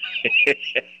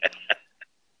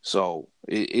 So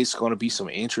it's going to be some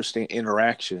interesting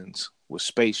interactions with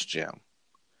Space Gem.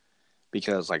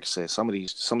 Because, like I said, some of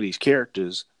these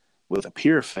characters with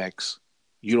appear effects,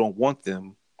 you don't want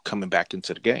them coming back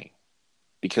into the game.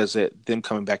 Because them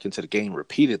coming back into the game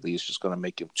repeatedly is just going to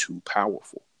make them too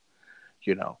powerful,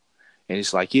 you know. And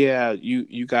it's like, yeah,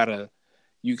 you gotta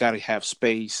have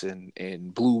space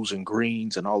and blues and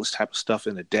greens and all this type of stuff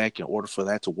in the deck in order for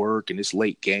that to work. And it's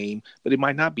late game, but it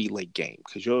might not be late game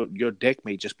because your deck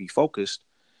may just be focused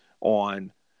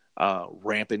on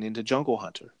ramping into Jungle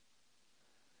Hunter.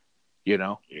 You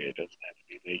know? Yeah, it doesn't have to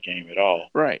be late game at all.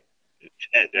 Right.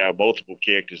 There are multiple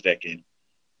characters that can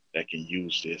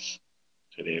use this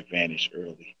to their advantage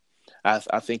early. I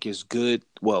think it's good.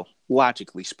 Well,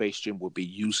 logically, Space Gem would be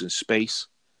using space.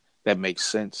 That makes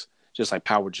sense. Just like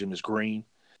Power Gem is green.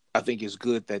 I think it's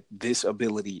good that this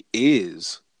ability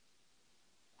is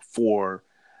for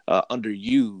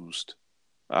underused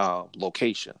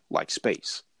location like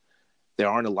space. There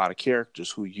aren't a lot of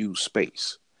characters who use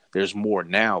space. There's more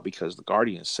now because the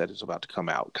Guardians set is about to come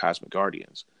out. Cosmic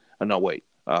Guardians. No, wait.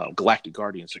 Galactic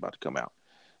Guardians is about to come out.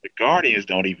 The Guardians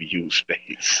don't even use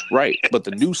space. Right. But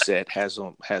the new set has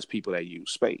people that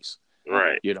use space.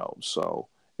 Right. You know, so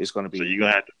it's going to be. So you're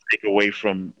going to have to take away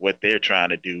from what they're trying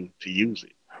to do to use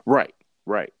it. Right.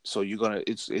 Right. So you're going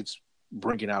to, it's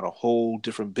bringing out a whole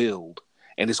different build,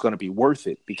 and it's going to be worth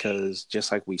it because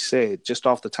just like we said, just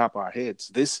off the top of our heads,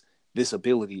 this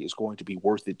ability is going to be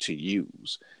worth it to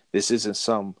use. This isn't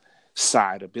some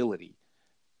side ability.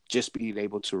 Just being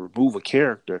able to remove a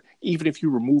character, even if you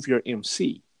remove your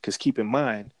MC, because keep in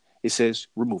mind, it says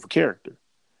remove a character.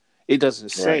 It doesn't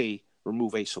say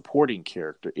remove a supporting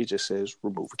character. It just says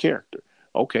remove a character.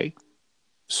 Okay.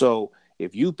 So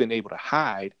if you've been able to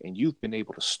hide and you've been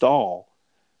able to stall,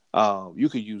 you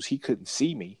could use He Couldn't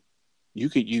See Me. You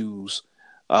could use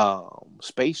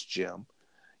Space Gem.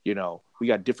 You know, we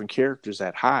got different characters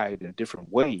that hide in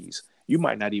different ways. You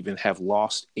might not even have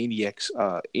lost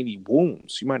any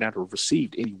wounds. You might not have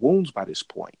received any wounds by this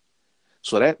point.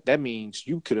 So that means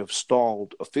you could have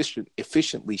stalled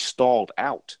efficiently stalled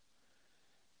out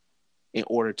in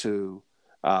order to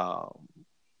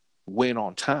win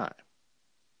on time.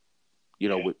 You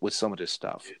know, with some of this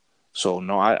stuff. So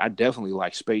no, I definitely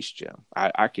like Space Gem.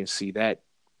 I can see that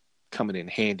coming in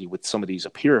handy with some of these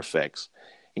appear effects.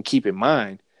 And keep in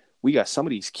mind, we got some of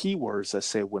these keywords that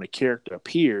say when a character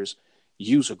appears,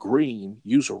 use a green,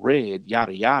 use a red,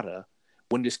 yada yada,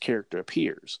 when this character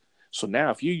appears. So now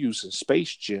if you're using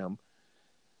Space Gem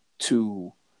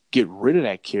to get rid of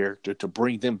that character, to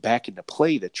bring them back into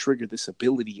play, to trigger this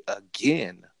ability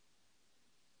again,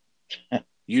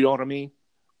 you know what I mean?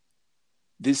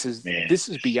 This is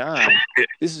beyond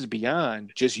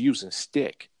just using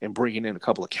stick and bringing in a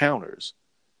couple of counters.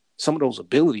 Some of those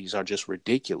abilities are just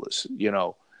ridiculous, you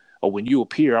know. Or when you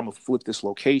appear, I'm gonna flip this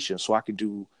location so I can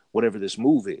do whatever this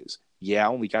move is. Yeah, I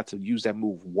only got to use that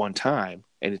move one time,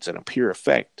 and it's an appear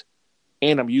effect.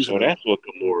 And I'm using. So that's what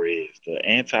Gamora is, the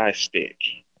anti-stick.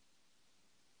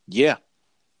 Yeah.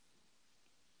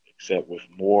 Except with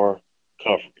more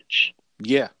coverage.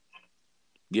 Yeah.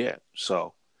 Yeah.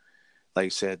 So, like I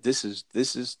said, this is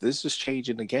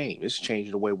changing the game. It's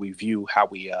changing the way we view how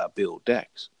we build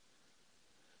decks.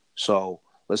 So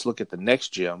let's look at the next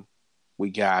gem. We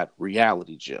got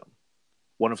Reality Gem.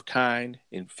 One of a kind,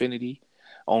 infinity,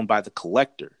 owned by the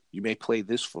Collector. You may play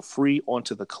this for free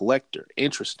onto the Collector.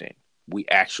 Interesting. We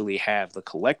actually have the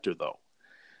Collector, though.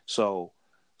 So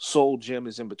Soul Gem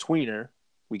is in betweener.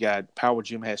 We got Power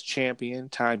Gem has Champion.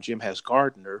 Time Gem has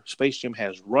Gardener. Space Gem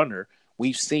has Runner.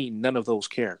 We've seen none of those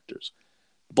characters.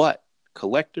 But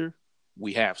Collector,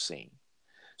 we have seen.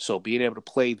 So being able to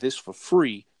play this for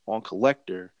free on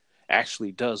Collector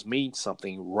actually does mean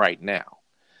something right now.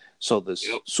 So the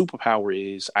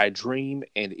superpower is I dream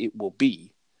and it will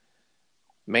be.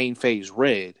 Main phase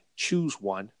red, choose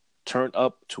one, turn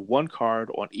up to one card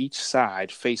on each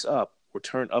side face up, or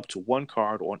turn up to one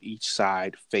card on each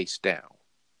side face down.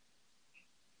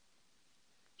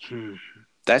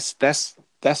 That's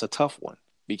a tough one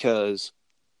because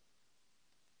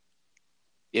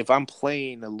if I'm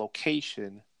playing a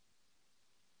location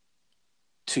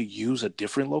to use a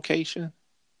different location,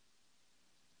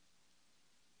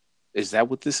 is that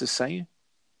what this is saying?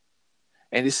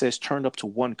 And it says turn up to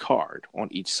one card on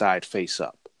each side face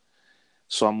up.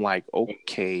 So I'm like,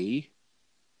 okay.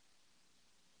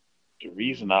 The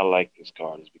reason I like this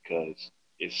card is because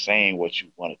it's saying what you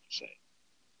want it to say.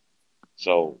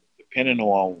 So depending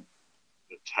on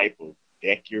the type of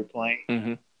deck you're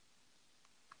playing,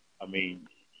 I mean,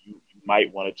 you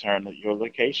might want to turn your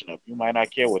location up. You might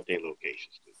not care what their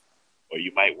locations do. Or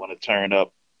you might want to turn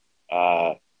up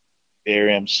their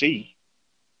MC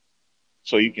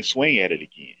so you can swing at it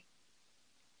again.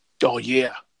 Oh,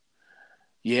 yeah.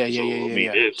 Yeah.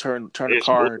 Turn a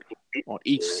card on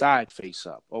each side face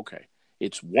up. Okay.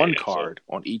 It's one card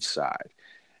on each side.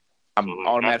 I'm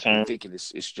automatically thinking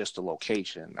it's just a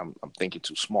location. I'm thinking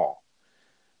too small.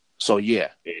 So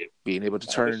being able to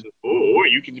turn, or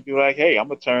you can be like, hey, I'm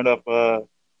gonna turn up a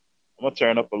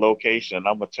location.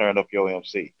 I'm gonna turn up your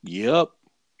MC. Yep.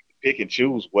 Pick and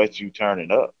choose what you turning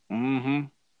up. Mm-hmm.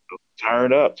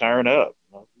 Turn up. Turn up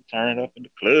in the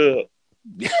club.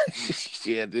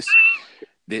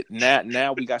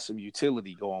 Now we got some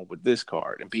utility going with this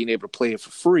card, and being able to play it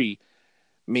for free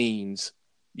means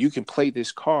you can play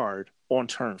this card on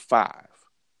turn 5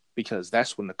 because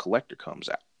that's when the Collector comes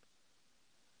out.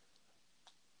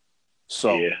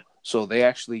 So they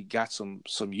actually got some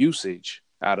usage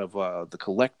out of the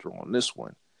Collector on this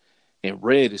one. And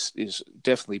red is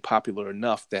definitely popular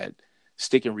enough that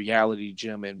sticking reality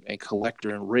gem and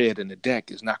collector and red in the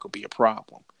deck is not going to be a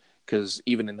problem. Because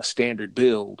even in the standard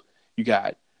build, you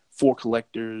got 4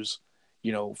 collectors,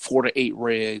 4 to 8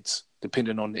 reds,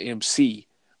 depending on the MC,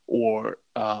 or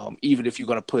even if you're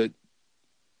going to put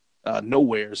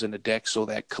nowheres in the deck so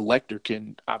that collector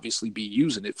can obviously be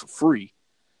using it for free.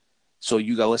 So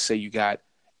let's say you got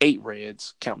 8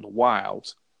 reds, counting the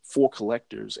wilds, 4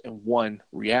 collectors, and 1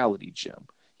 reality gem.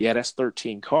 Yeah, that's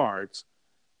 13 cards,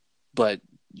 but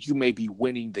you may be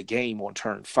winning the game on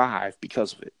turn 5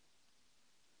 because of it.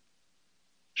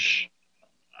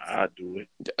 I'll do it.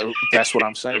 That's what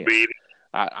I'm saying.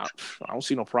 I don't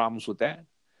see no problems with that.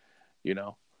 I have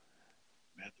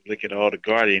to look at all the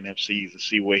Guardian MCs and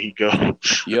see where he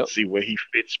goes. Yep. See where he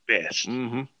fits best.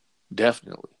 Mm-hmm.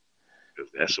 Definitely.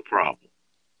 Because that's a problem.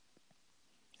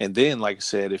 And then, like I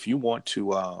said, if you want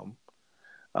to,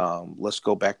 let's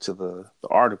go back to the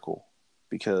article,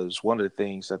 because one of the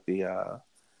things that the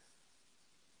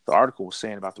article was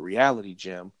saying about the reality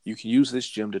gem, you can use this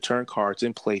gem to turn cards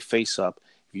in play face up.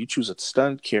 If you choose a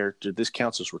stunned character, this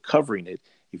counts as recovering it.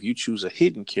 If you choose a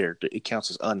hidden character, it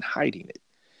counts as unhiding it.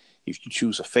 If you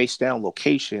choose a face down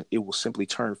location, it will simply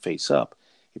turn face up.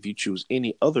 If you choose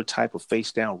any other type of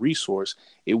face down resource,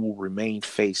 it will remain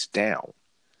face down.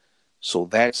 So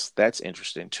that's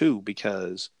interesting too,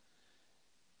 because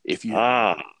if you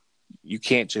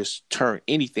can't just turn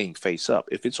anything face up.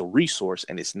 If it's a resource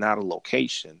and it's not a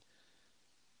location,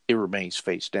 it remains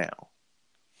face down.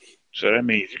 So that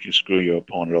means you can screw your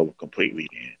opponent over completely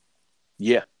then.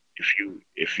 Yeah.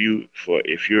 If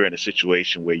you're in a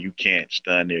situation where you can't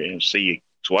stun their MC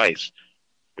twice,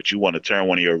 but you want to turn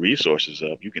one of your resources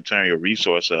up, you can turn your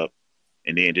resource up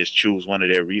and then just choose one of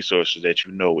their resources that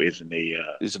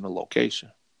isn't a location.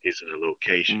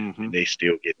 Mm-hmm. And they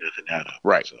still get nothing out of it.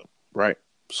 Right. Right.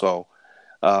 So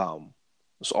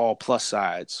it's all plus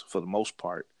sides for the most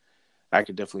part. I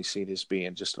could definitely see this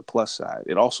being just a plus side.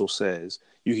 It also says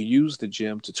you can use the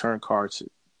gem to turn cards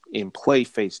in play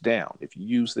face down. If you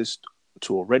use this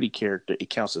to a ready character, it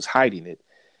counts as hiding it.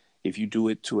 If you do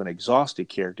it to an exhausted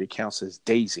character, it counts as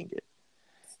dazing it.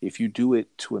 If you do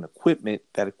it to an equipment,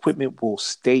 that equipment will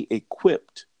stay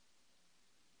equipped,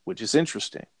 which is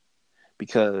interesting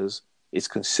because it's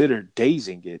considered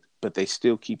dazing it, but they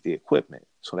still keep the equipment.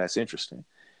 So that's interesting.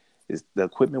 The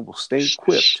equipment will stay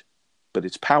equipped, but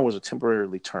its powers are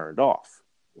temporarily turned off.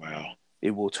 Wow.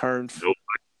 It will turn.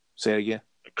 Say it again.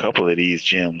 A couple of these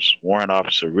gems, Warrant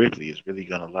Officer Ripley is really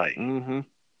going to like. Mm-hmm.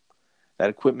 That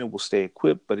equipment will stay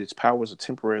equipped, but its powers are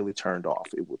temporarily turned off.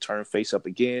 It will turn face up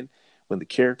again when the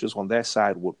characters on that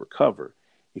side would recover.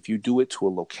 If you do it to a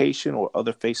location or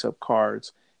other face up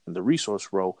cards in the resource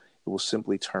row, it will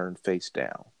simply turn face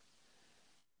down.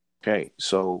 Okay,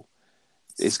 so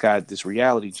it's got this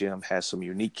reality gem has some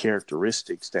unique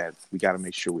characteristics that we got to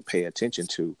make sure we pay attention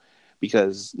to,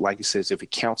 because like it says, if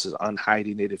it counts as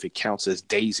unhiding it, if it counts as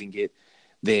dazing it,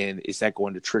 then is that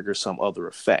going to trigger some other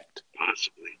effect?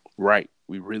 Possibly. Right.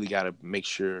 We really got to make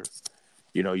sure,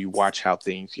 you watch how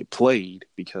things get played,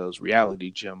 because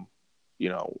reality gem,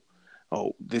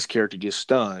 this character gets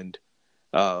stunned,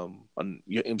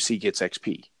 your MC gets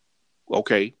XP.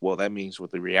 Okay, well, that means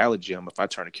with the reality gem, if I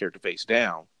turn a character face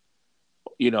down,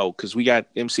 because we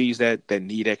got MCs that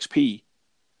need XP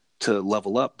to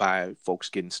level up by folks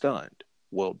getting stunned.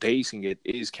 Well, dazing it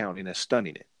is counting as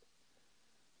stunning it.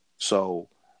 So,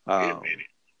 wait a minute.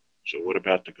 So what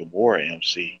about the Gamora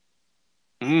MC?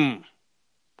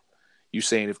 You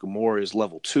saying if Gamora is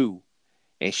level 2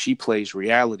 and she plays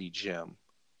reality gem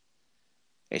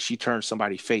and she turns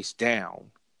somebody face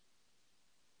down,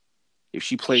 if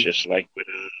she plays just like with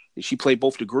if she played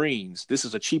both the greens, this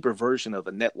is a cheaper version of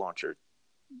the net launcher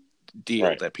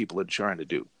deal that people are trying to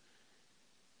do.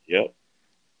 Yep.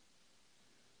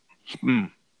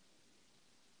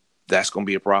 That's going to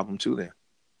be a problem too then.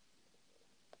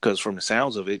 Because from the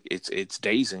sounds of it, it's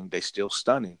dazing. They still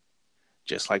stunning,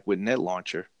 just like with net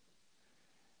launcher.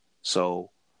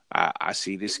 So I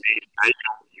see this.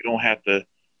 You don't have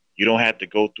to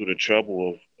go through the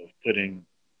trouble of putting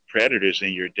predators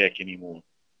in your deck anymore.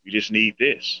 You just need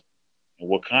this and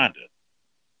Wakanda.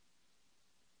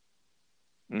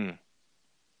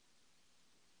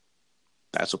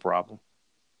 That's a problem.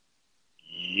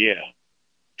 Yeah.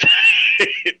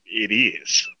 It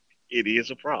is. It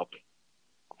is a problem.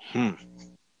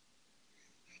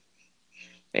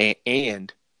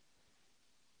 And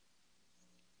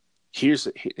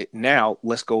now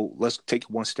let's take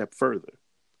it one step further.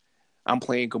 I'm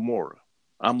playing Gamora.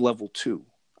 I'm level 2.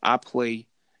 I play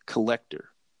Collector,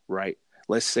 right?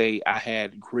 Let's say I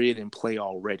had Grid in play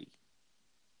already.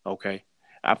 Okay.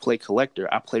 I play Collector.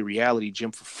 I play Reality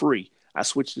Gem for free. I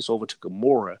switch this over to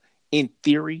Gamora. In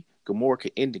theory, Gamora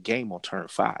could end the game on turn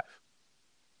 5.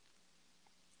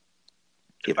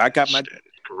 If I got my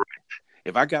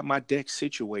if I got my deck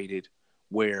situated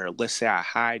where, let's say, I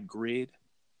hide Grid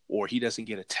or he doesn't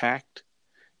get attacked,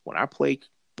 when I play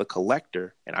the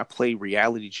Collector and I play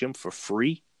Reality Gem for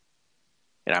free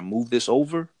and I move this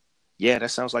over, yeah,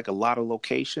 that sounds like a lot of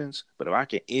locations, but if I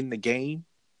can end the game,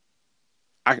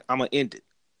 I'm going to end it.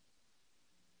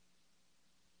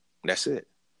 That's it.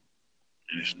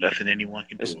 There's nothing anyone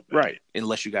can do about right, it.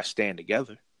 Unless you guys stand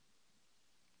together.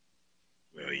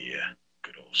 Well, yeah,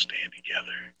 good old stand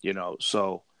together.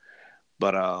 So,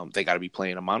 but they got to be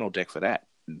playing a mono deck for that.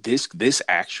 This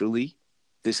actually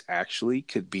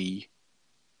could be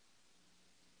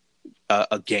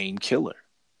a game killer,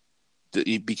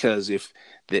 because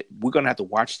we're gonna have to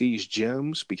watch these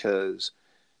gems because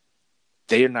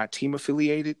they are not team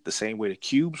affiliated the same way the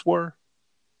cubes were,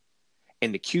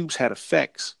 and the cubes had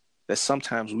effects that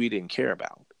sometimes we didn't care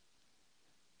about.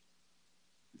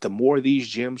 The more of these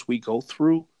gems we go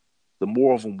through, the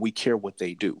more of them we care what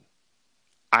they do.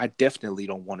 I definitely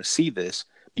don't want to see this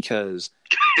because,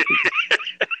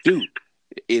 dude,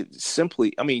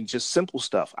 just simple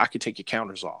stuff. I could take your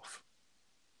counters off.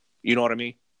 You know what I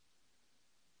mean?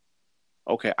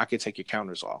 Okay, I could take your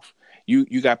counters off.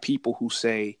 You got people who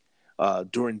say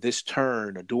during this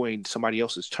turn or during somebody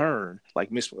else's turn,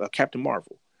 like Captain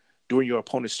Marvel, during your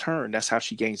opponent's turn, that's how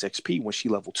she gains XP when she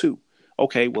level 2.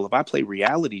 Okay, well, if I play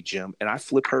Reality Gem and I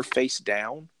flip her face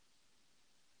down,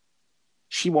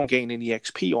 she won't gain any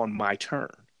XP on my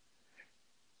turn.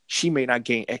 She may not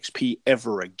gain XP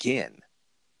ever again.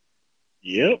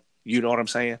 Yep. You know what I'm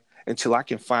saying? Until I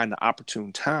can find the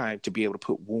opportune time to be able to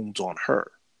put wounds on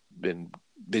her. Been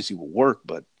busy with work,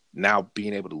 but now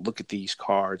being able to look at these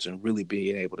cards and really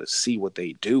being able to see what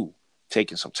they do,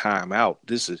 taking some time out.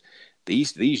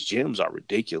 These gems are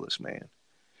ridiculous, man.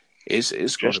 It's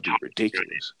going to be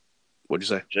ridiculous. What'd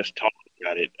you say? Just talking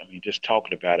about it. I mean, just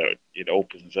talking about it, it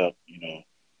opens up,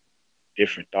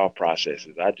 different thought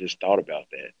processes. I just thought about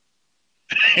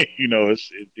that.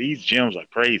 These gems are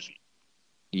crazy.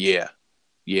 Yeah.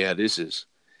 This is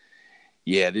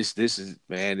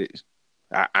man.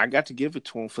 I got to give it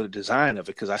to him for the design of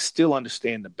it because I still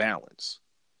understand the balance.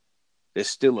 There's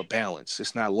still a balance.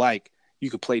 It's not like you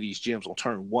could play these gems on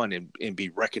turn 1 and be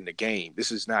wrecking the game.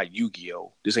 This is not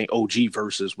Yu-Gi-Oh! This ain't OG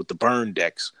versus with the burn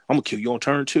decks. I'm gonna kill you on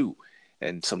turn 2.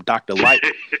 And some Dr. Light,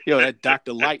 that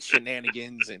Dr. Light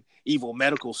shenanigans and Evil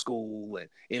Medical School and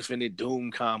Infinite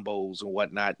Doom combos and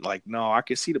whatnot. Like, no, I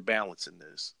can see the balance in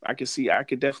this. I can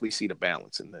definitely see the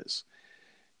balance in this.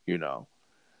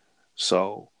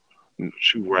 So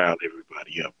you rile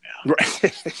everybody up now.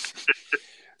 Right.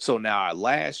 So now our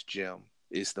last gem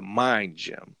is the Mind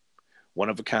Gem. One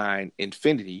of a kind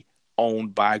Infinity,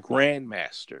 owned by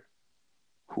Grandmaster,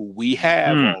 who we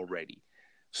have already.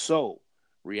 So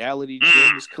Reality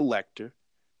Gem is Collector,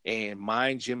 and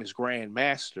Mind Gem is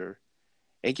Grandmaster,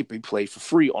 and can be played for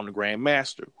free on the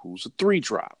Grandmaster, who's a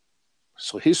 3-drop.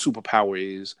 So his superpower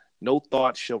is no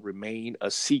thought shall remain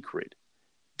a secret.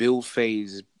 Build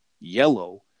phase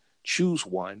yellow, choose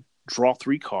one, draw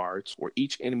 3 cards, or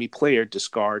each enemy player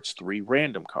discards 3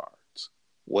 random cards.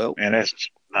 Well, man, that's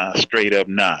straight up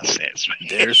nonsense.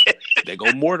 There go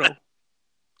Mordo.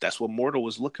 That's what Mordo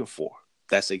was looking for.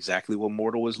 That's exactly what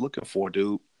Mordo was looking for,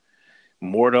 dude.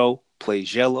 Mordo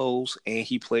plays yellows and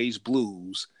he plays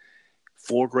blues.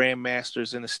 4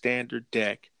 Grandmasters in a standard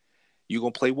deck. You're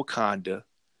going to play Wakanda.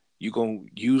 You're going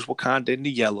to use Wakanda in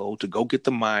the yellow to go get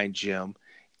the Mind Gem,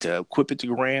 to equip it to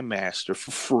Grandmaster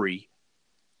for free,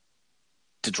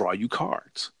 to draw you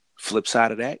cards. Flip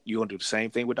side of that, you're going to do the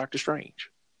same thing with Doctor Strange.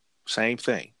 Same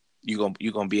thing. You're going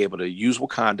to be able to use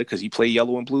Wakanda because he play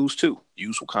yellow and blues too.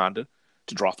 Use Wakanda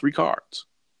to draw 3 cards.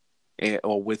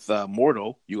 Or with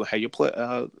Mordo, you'll have your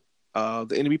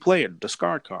the enemy player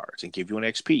discard cards and give you an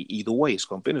XP. Either way, it's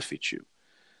going to benefit you.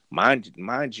 Mind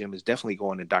Gem is definitely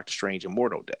going in Doctor Strange and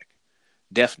Mordo deck.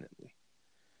 Definitely.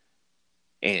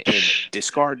 And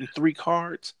discarding 3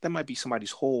 cards, that might be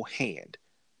somebody's whole hand.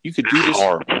 You could do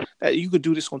this. You could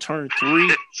do this on turn 3.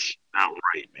 Not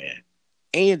right, man.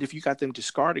 And if you got them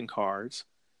discarding cards,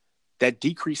 that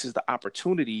decreases the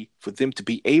opportunity for them to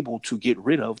be able to get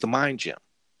rid of the Mind Gem.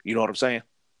 You know what I'm saying?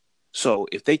 So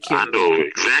if they can't, I know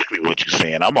exactly what you're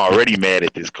saying. I'm already mad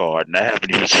at this card, and I haven't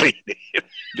even seen it.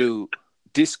 Dude,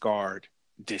 discard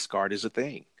is a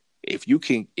thing. If you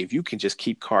can just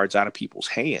keep cards out of people's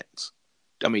hands.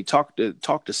 I mean, talk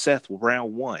to Seth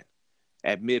round 1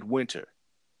 at Midwinter.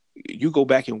 You go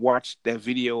back and watch that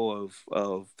video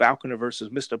of Falconer versus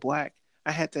Mr. Black.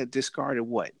 I had that discarded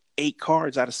 8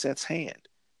 cards out of Seth's hand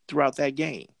throughout that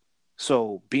game.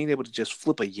 So being able to just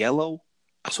flip a yellow.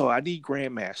 So I need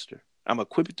Grandmaster. I'm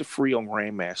equip it to free on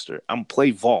Grandmaster. I'm going to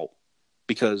play Vault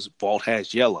because Vault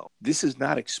has yellow. This is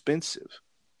not expensive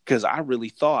because I really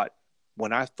thought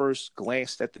when I first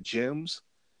glanced at the gems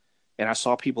and I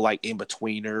saw people like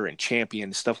In-Betweener and Champion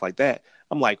and stuff like that,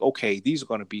 I'm like, okay, these are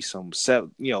going to be some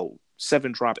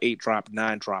 7-drop, 8-drop,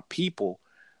 9-drop people.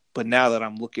 But now that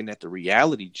I'm looking at the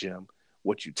reality gem,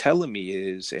 what you're telling me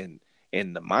is, and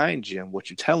the mind gem, what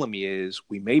you're telling me is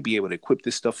we may be able to equip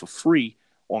this stuff for free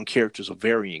on characters of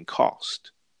varying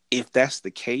cost. If that's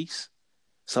the case,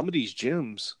 some of these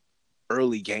gems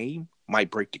early game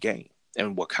might break the game.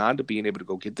 And Wakanda being able to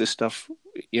go get this stuff,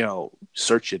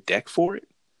 search your deck for it.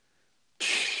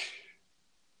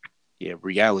 Yeah,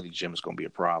 reality gem is going to be a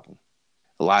problem.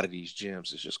 A lot of these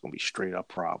gems is just going to be straight up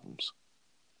problems.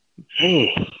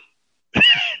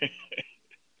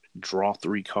 Draw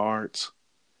 3 cards.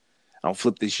 I'll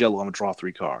flip this yellow. I'm going to draw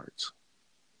 3 cards.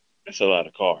 That's a lot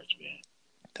of cards, man.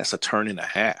 That's a turn and a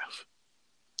half.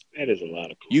 That is a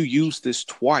lot of cards. You used this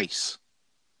twice.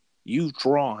 You've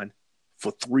drawn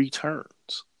for 3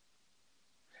 turns.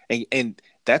 And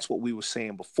that's what we were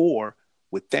saying before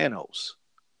with Thanos.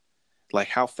 Like,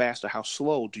 how fast or how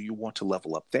slow do you want to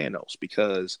level up Thanos?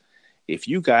 Because if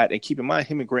you got, and keep in mind,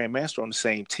 him and Grandmaster on the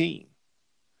same team.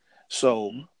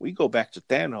 So we go back to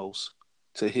Thanos,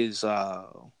 to his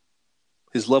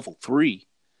level 3,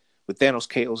 with Thanos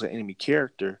KOs an enemy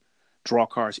character, draw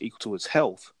cards equal to its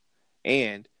health,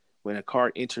 and when a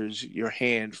card enters your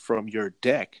hand from your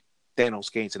deck,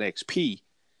 Thanos gains an XP.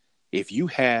 If you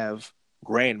have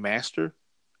Grandmaster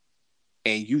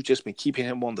and you've just been keeping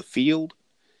him on the field,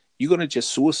 you're going to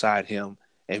just suicide him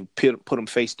and put him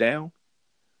face down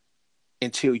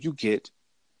until you get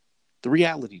the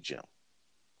reality gem.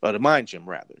 Or the mind gem,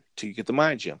 rather. Till you get the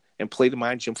mind gem. And play the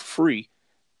mind gem for free.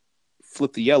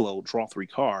 Flip the yellow, draw 3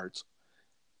 cards.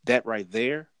 That right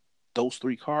there, those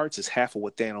 3 cards is half of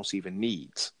what Thanos even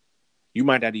needs. You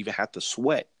might not even have to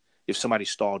sweat if somebody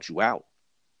stalled you out.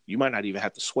 You might not even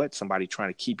have to sweat somebody trying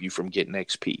to keep you from getting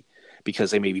XP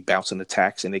because they may be bouncing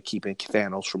attacks and they're keeping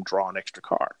Thanos from drawing extra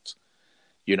cards.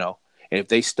 And if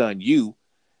they stun you,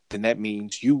 then that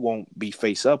means you won't be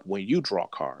face up when you draw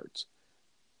cards.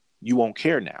 You won't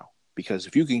care now because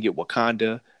if you can get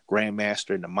Wakanda,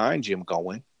 Grandmaster, and the Mind Gem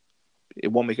going,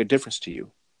 it won't make a difference to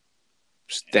you.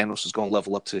 Thanos is going to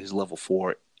level up to his level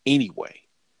 4 anyway.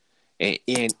 And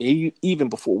even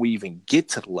before we even get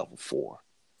to the level 4,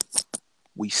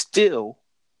 we still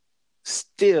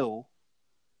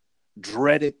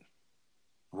dread it,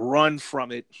 run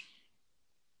from it.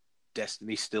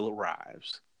 Destiny still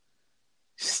arrives.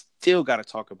 Still got to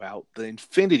talk about the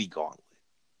Infinity Gauntlet.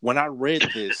 When I read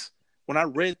this,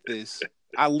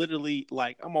 I literally,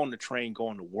 I'm on the train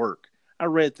going to work. I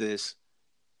read this,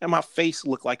 and my face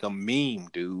looked like a meme,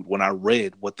 dude, when I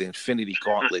read what the Infinity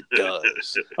Gauntlet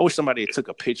does. I wish somebody had took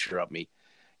a picture of me.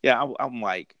 Yeah, I'm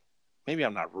like, maybe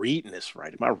I'm not reading this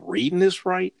right. Am I reading this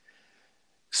right?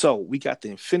 So we got the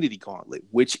Infinity Gauntlet,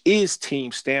 which is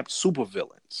team-stamped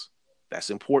supervillains. That's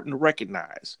important to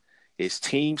recognize. It's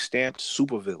team-stamped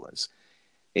supervillains.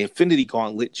 Infinity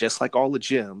Gauntlet, just like all the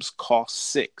gems, costs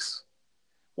 6.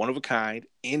 One of a kind,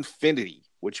 Infinity,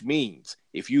 which means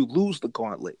if you lose the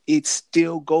gauntlet, it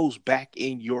still goes back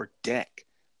in your deck,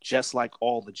 just like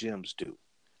all the gems do.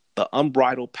 The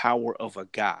unbridled power of a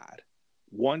god.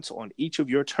 Once on each of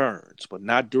your turns, but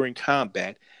not during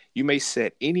combat, you may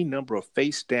set any number of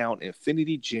face-down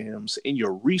Infinity gems in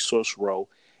your resource row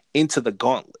into the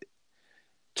gauntlet.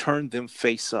 Turn them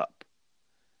face up.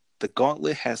 The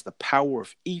gauntlet has the power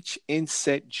of each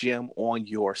inset gem on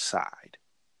your side.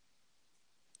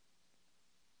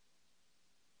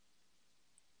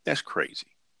 That's crazy.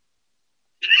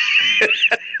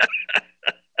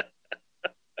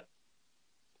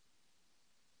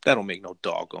 That don't make no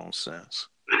doggone sense.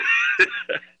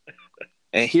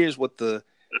 And here's what the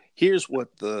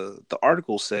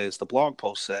article says, the blog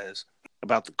post says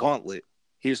about the gauntlet.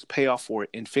 Here's the payoff for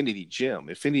Infinity Gem.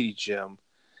 Infinity Gem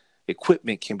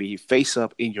equipment can be face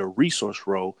up in your resource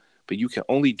row, but you can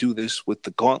only do this with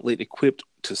the gauntlet equipped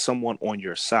to someone on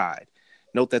your side.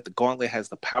 Note that the gauntlet has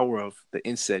the power of the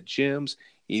inset gems,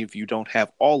 even if you don't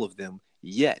have all of them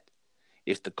yet.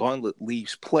 If the gauntlet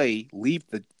leaves play, leave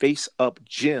the face-up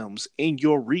gems in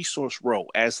your resource row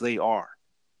as they are.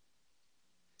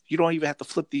 You don't even have to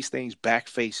flip these things back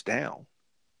face down.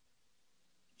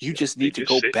 You just need to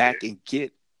go back and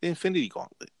get the Infinity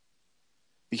Gauntlet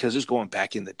because it's going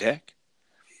back in the deck.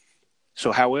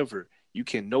 So, however, you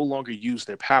can no longer use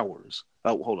their powers.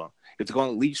 Oh, hold on. If the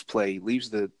gauntlet leaves play, leaves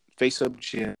the face-up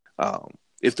gem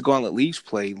If the gauntlet leaves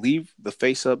play, leave the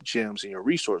face-up gems in your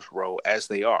resource row as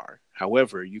they are.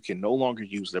 However, you can no longer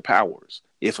use their powers.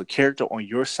 If a character on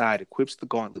your side equips the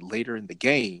gauntlet later in the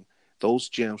game, those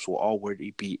gems will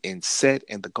already be in set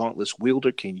and the gauntlet's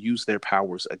wielder can use their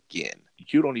powers again.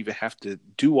 You don't even have to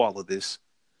do all of this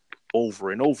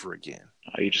over and over again.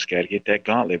 Oh, you just got to get that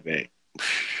gauntlet back.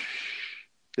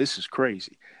 This is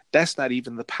crazy. That's not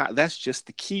even the power. That's just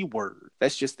the key word.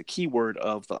 That's just the key word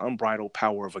of the unbridled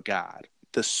power of a god.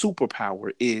 The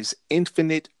superpower is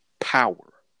infinite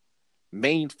power.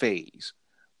 Main phase,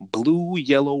 blue,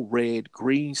 yellow, red,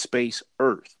 green space,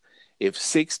 earth. If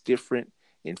 6 different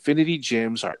infinity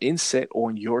gems are inset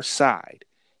on your side,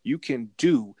 you can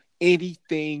do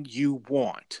anything you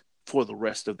want for the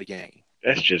rest of the game.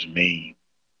 That's just mean.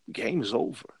 The game is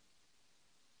over.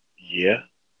 Yeah.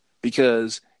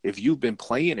 Because if you've been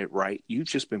playing it right, you've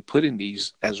just been putting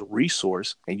these as a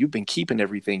resource and you've been keeping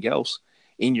everything else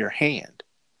in your hand.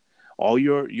 All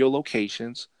your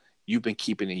locations, you've been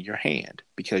keeping in your hand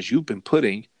because you've been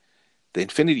putting the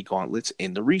Infinity Gauntlets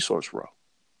in the resource row.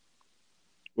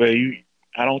 Well,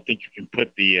 I don't think you can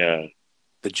put the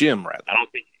gem rather. I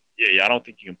don't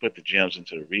think you can put the gems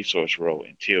into the resource row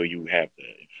until you have the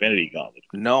Infinity Gauntlet.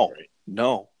 No, right?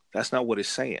 No, that's not what it's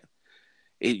saying.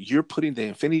 You're putting the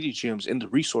Infinity Gems in the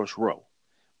resource row.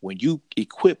 When you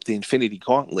equip the Infinity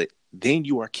Gauntlet, then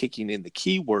you are kicking in the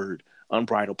keyword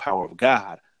Unbridled Power of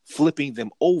God, flipping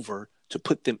them over to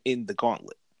put them in the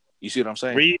gauntlet. You see what I'm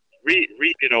saying? Read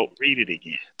it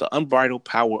again. The Unbridled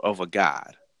Power of a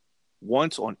God.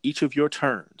 Once on each of your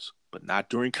turns, but not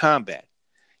during combat,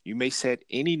 you may set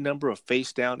any number of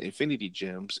face-down Infinity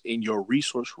Gems in your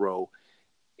resource row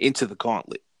into the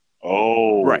gauntlet.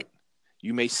 Oh. Right.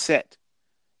 You may set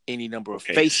any number of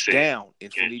face-down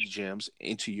Infinity Gems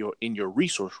in your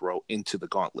resource row into the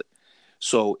gauntlet.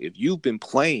 So if you've been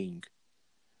playing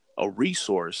a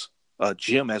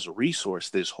gem as a resource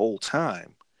this whole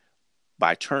time,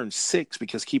 by turn 6,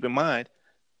 because keep in mind,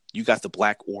 you got the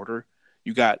Black Order,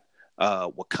 you got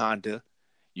Wakanda,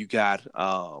 you got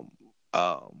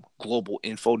Global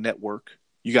Info Network,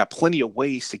 you got plenty of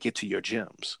ways to get to your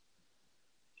gems.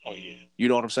 Oh yeah. You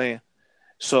know what I'm saying?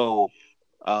 So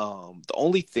the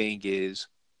only thing is,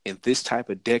 in this type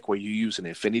of deck where you use an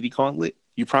Infinity Gauntlet,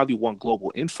 you probably want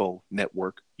Global Info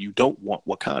Network. You don't want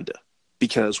Wakanda,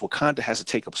 because Wakanda has to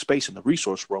take up space in the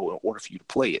resource row in order for you to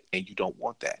play it, and you don't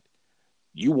want that.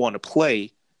 You want to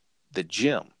play the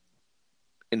gem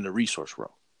in the resource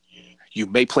row. Yeah. You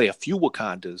may play a few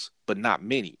Wakandas, but not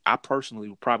many. I personally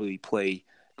would probably play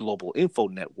Global Info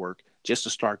Network just to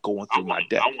start going through my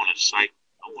deck. I want to cycle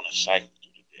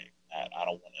through the deck. I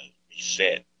don't want to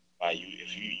reset by you.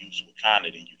 If you use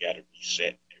Wakanda, then you got to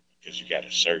reset because you got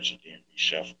to search and then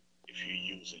reshuffle. If you're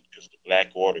using, because the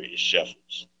Black Order, it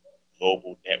shuffles.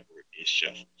 Global Network, it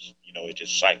shuffles. It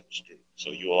just cycles through. So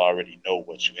you'll already know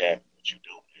what you have and what you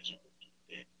don't as you go through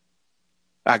the deck.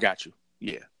 I got you.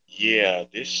 Yeah. Yeah.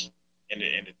 And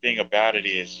the thing about it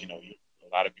is, a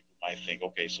lot of people might think,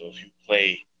 okay, so if you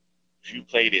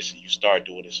play this and you start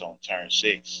doing this on turn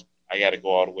 6, I got to go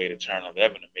all the way to turn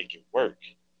 11 to make it work.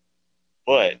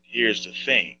 But here's the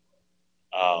thing: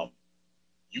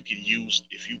 you can use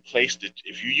if you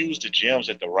use the gems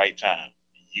at the right time,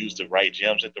 use the right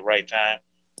gems at the right time,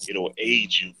 it'll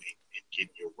aid you in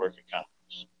getting your work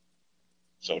accomplished.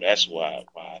 So that's why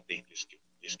I think this can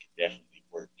definitely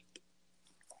work.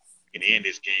 You can end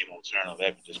this game on turn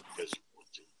 11 just because you want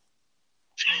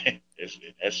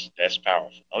to. That's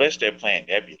powerful. Unless they're playing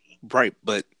Nebula. Right,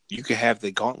 but you can have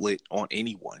the gauntlet on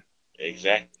anyone.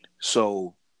 Exactly.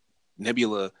 So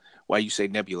Nebula, why you say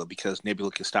Nebula? Because Nebula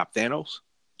can stop Thanos?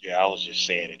 Yeah, I was just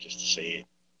saying it just to say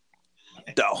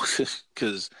it. No,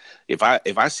 because if I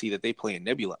see that they play in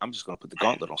Nebula, I'm just going to put the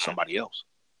gauntlet on somebody else.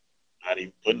 Not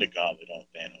even putting the gauntlet on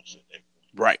Thanos at that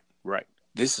point. Right.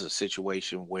 This is a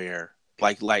situation where,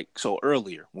 so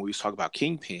earlier when we was talking about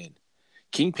Kingpin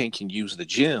can use the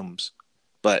gems,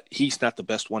 but he's not the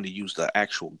best one to use the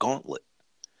actual gauntlet,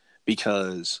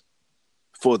 because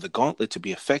for the gauntlet to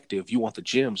be effective, you want the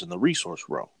gems in the resource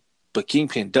row. But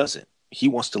Kingpin doesn't. He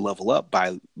wants to level up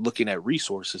by looking at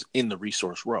resources in the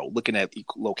resource row, looking at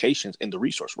locations in the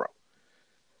resource row.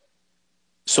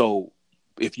 So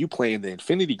if you play in the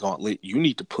Infinity Gauntlet, you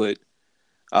need to put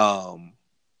in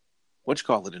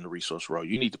the resource row.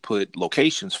 You need to put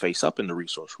locations face up in the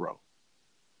resource row.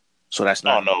 So that's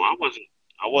not. No, I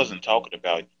wasn't talking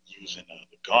about using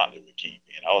the gauntlet with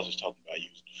Kingpin. I was just talking about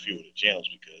using a few of the gems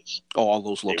because all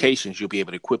those locations you'll be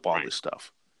able to equip all this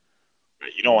stuff.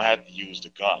 Right. You don't have to use the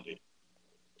gauntlet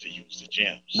to use the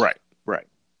gems. Right.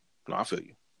 No, I feel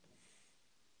you.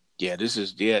 Yeah, this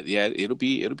is it'll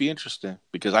be interesting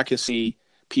because I can see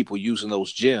people using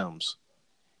those gems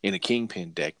in a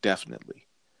Kingpin deck, definitely.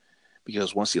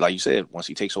 Because once he, like you said, once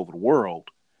he takes over the world,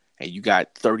 and you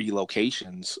got 30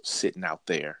 locations sitting out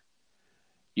there,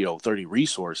 30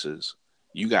 resources,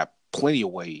 you got plenty of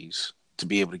ways to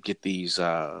be able to get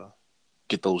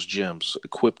get those gems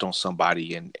equipped on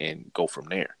somebody and go from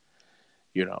there.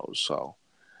 So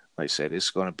like I said,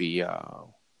 it's gonna be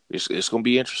it's gonna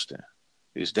be interesting.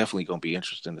 It's definitely gonna be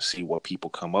interesting to see what people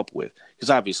come up with. Because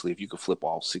obviously, if you could flip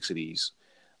all six of these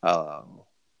uh,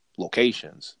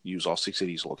 locations, use all six of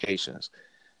these locations,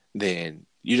 then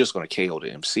you're just gonna KO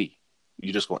the MC.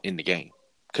 You're just gonna end the game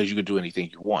because you can do anything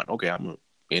you want. Okay, I'm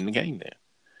in the game then.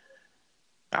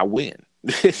 I win.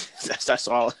 that's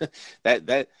all.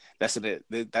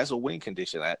 That's a win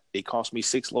condition. It cost me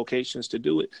 6 locations to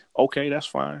do it. Okay, that's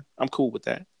fine. I'm cool with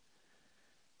that.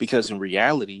 Because in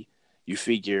reality, you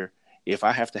figure if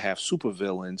I have to have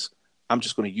supervillains, I'm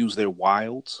just going to use their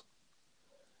wilds,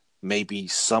 maybe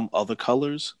some other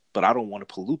colors, but I don't want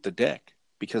to pollute the deck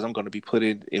because I'm going to be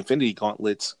putting Infinity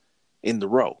Gauntlets in the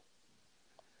row.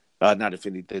 Not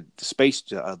Infinity, the space,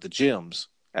 the gems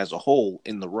as a whole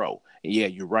in the row. And yeah,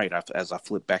 you're right. As I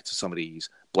flip back to some of these,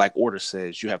 Black Order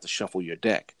says you have to shuffle your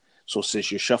deck. So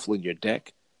since you're shuffling your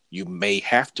deck, you may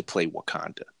have to play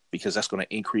Wakanda because that's going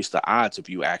to increase the odds of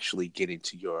you actually getting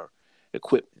to your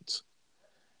equipments.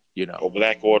 Oh,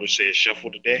 Black Order says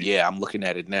shuffle the deck? Yeah, I'm looking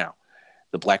at it now.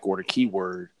 The Black Order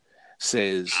keyword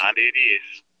says... Wakanda it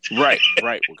is. Right.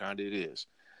 Wakanda it is.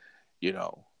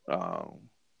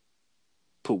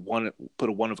 Put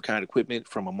a one-of-a-kind equipment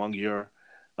from among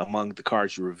the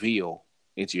cards you reveal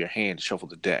into your hand to shuffle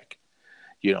the deck.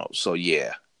 So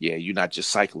yeah, you're not just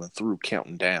cycling through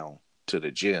counting down to the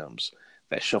gems.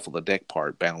 That shuffle the deck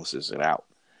part balances it out.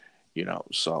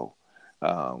 So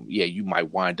yeah, you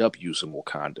might wind up using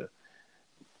Wakanda.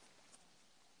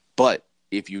 But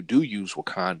if you do use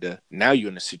Wakanda, now you're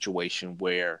in a situation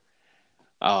where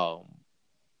what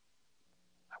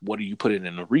do you put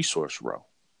in a resource row?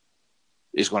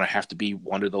 It's going to have to be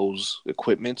one of those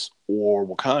equipments or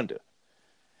Wakanda.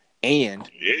 And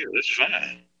yeah, that's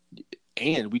fine.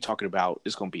 And we talking about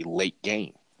it's going to be late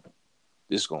game.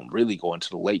 This is going to really go into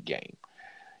the late game.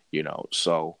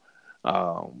 So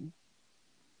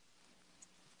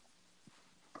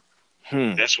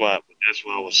That's why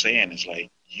I was saying it's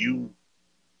like you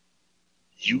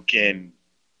can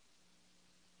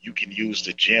use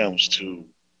the gems to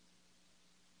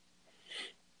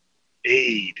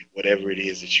aid whatever it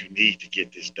is that you need to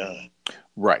get this done.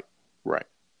 Right.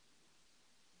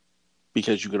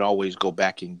 Because you can always go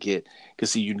back and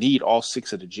because see, you need all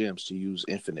 6 of the gems to use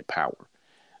infinite power.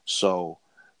 So,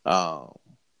 it's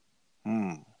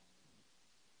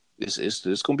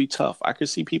going to be tough. I can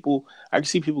see people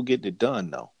getting it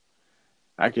done though.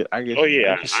 I can see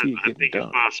it getting done.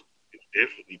 It's possible. It's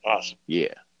definitely possible.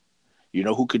 Yeah. You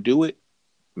know who could do it?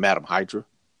 Madam Hydra.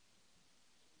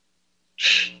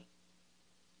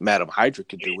 Madam Hydra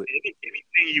could do it.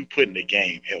 Anything you put in the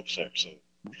game helps her. So.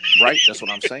 Right, that's what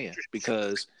I'm saying.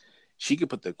 Because she can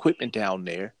put the equipment down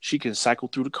there. She can cycle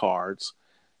through the cards,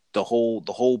 the whole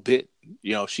bit.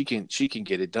 She can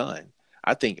get it done.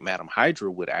 I think Madam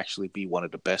Hydra would actually be one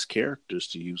of the best characters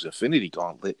to use Infinity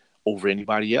Gauntlet over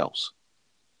anybody else.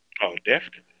 Oh,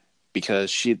 definitely.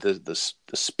 Because she the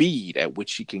speed at which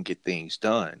she can get things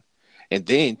done, and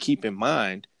then keep in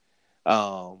mind,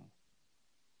 how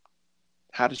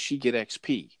does she get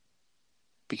XP?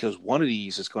 Because one of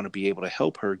these is going to be able to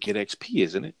help her get XP,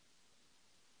 isn't it?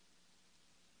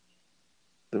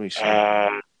 Let me see.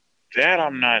 That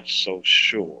I'm not so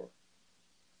sure.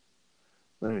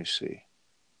 Let me see.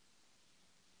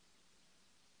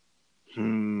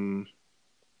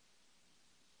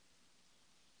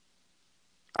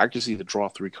 I can see the draw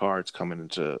 3 cards coming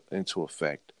into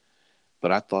effect,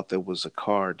 but I thought there was a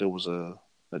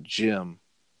gem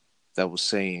that was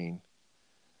saying.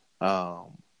 I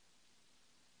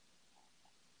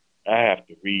have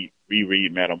to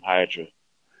reread Madam Hydra.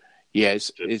 Yeah,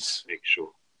 it's make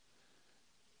sure,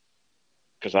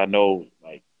 because I know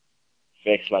like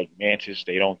effects like Mantis,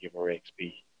 they don't give her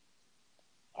XP.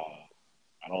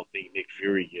 I don't think Nick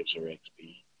Fury gives her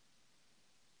XP.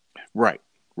 Right.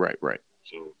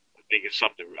 So I think it's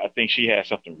something. I think she has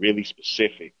something really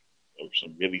specific, or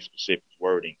some really specific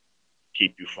wording, to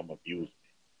keep you from abusing it.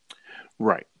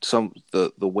 Right.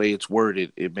 The way it's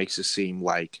worded, it makes it seem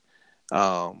like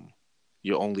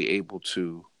you're only able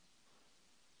to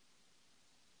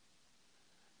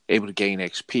gain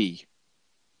XP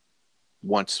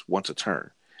once a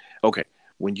turn. Okay,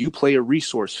 when you play a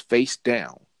resource face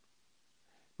down,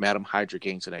 Madam Hydra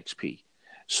gains an XP.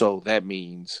 So that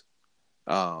means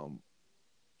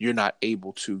you're not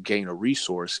able to gain a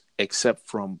resource except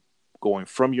from going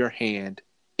from your hand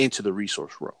into the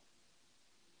resource row.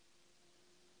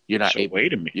 So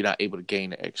wait a minute. You're not able to gain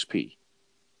the XP.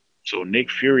 So Nick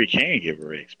Fury can give her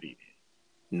XP.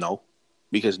 No,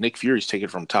 because Nick Fury's taking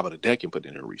it from the top of the deck and put it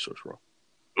in a resource row.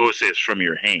 Oh, it says from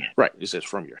your hand. Right. It says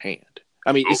from your hand.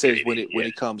 I mean, it says when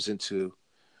it comes into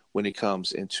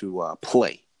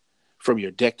play, from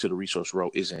your deck to the resource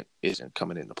row isn't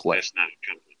coming into play. That's not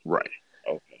coming. Right.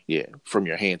 Okay. Yeah, from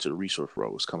your hand to the resource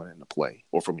row is coming into play,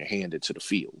 or from your hand into the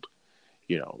field.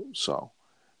 So,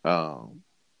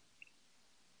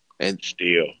 and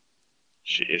still,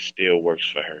 it still works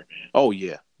for her, man. Oh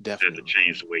yeah, definitely. Doesn't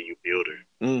change the way you build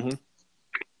her. Mm-hmm.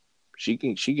 She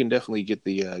can definitely get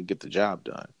the job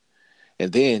done.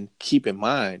 And then keep in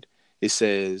mind, it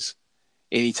says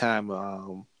anytime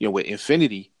with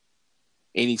Infinity,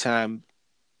 anytime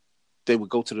they would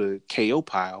go to the KO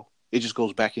pile, it just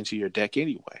goes back into your deck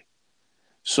anyway.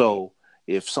 So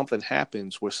if something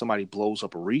happens where somebody blows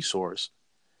up a resource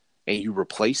and you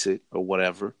replace it or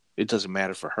whatever, it doesn't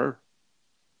matter for her,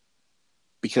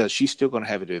 because she's still going to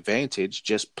have an advantage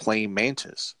just playing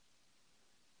Mantis.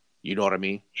 You know what I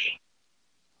mean?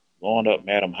 Blowing up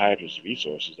Madam Hydra's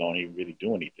resources don't even really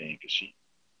do anything, because she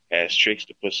has tricks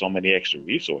to put so many extra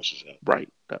resources up. Right.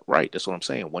 That's what I'm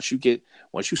saying. Once you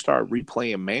start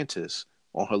replaying Mantis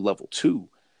on her level 2,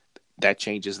 that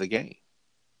changes the game.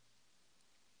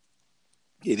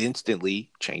 It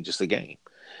instantly changes the game.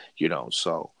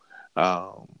 So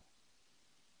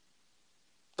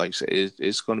like I said,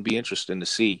 it's going to be interesting to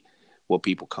see what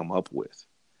people come up with,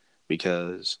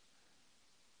 because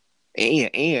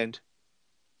and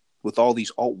with all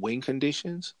these alt wing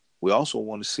conditions, we also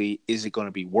want to see, is it going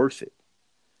to be worth it?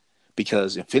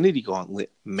 Because Infinity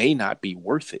Gauntlet may not be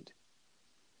worth it,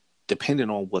 depending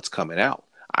on what's coming out.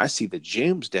 I see the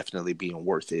gems definitely being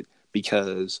worth it,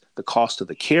 because the cost of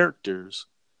the characters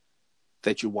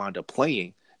that you wind up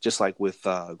playing, just like with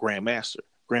Grandmaster.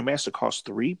 Grandmaster costs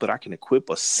 3, but I can equip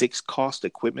a 6 cost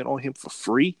equipment on him for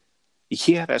free.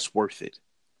 Yeah, that's worth it.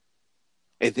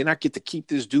 And then I get to keep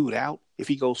this dude out if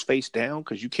he goes face down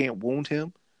because you can't wound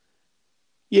him.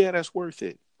 Yeah, that's worth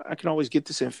it. I can always get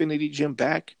this Infinity Gem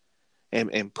back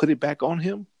and put it back on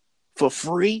him for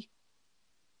free.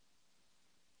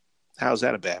 How's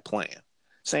that a bad plan?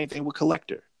 Same thing with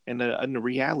Collector and the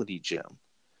Reality Gem.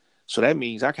 So that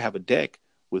means I can have a deck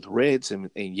with reds and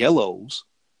yellows.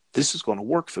 This is going to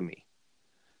work for me.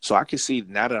 So I can see,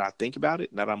 now that I think about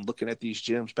it, now that I'm looking at these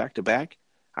gems back to back,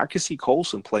 I can see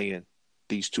Coulson playing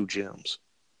these 2 gems.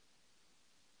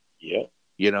 Yeah.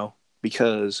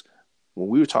 Because when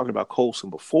we were talking about Coulson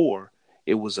before,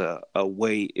 it was a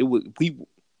way,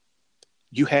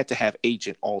 you had to have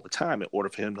Agent all the time in order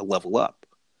for him to level up.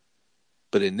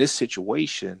 But in this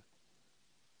situation,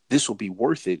 this will be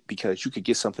worth it, because you could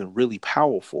get something really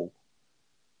powerful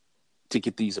to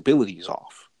get these abilities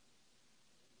off.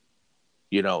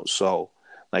 So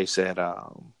like I said,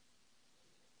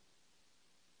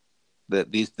 that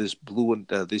this blue and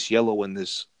this yellow and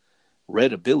this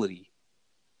red ability,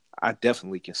 I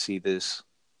definitely can see this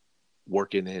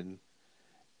working in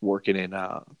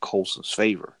Coulson's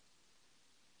favor.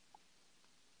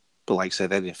 But like I said,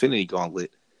 that Infinity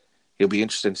Gauntlet, it'll be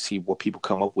interesting to see what people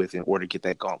come up with in order to get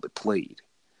that gauntlet played,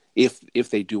 if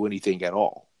they do anything at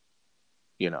all.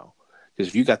 Because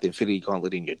if you got the Infinity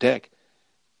Gauntlet in your deck,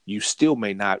 you still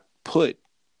may not put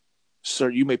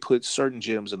you may put certain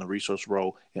gems in the resource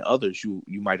row, and others you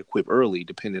might equip early,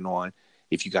 depending on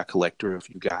if you got Collector, if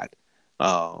you got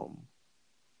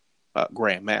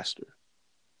Grandmaster.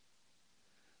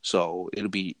 So it'll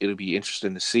be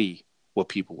interesting to see what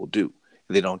people will do.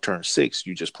 If they don't turn 6,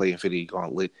 you just play Infinity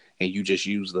Gauntlet and you just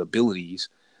use the abilities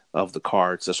of the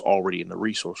cards that's already in the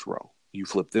resource row. You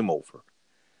flip them over.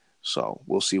 So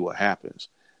we'll see what happens.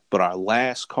 But our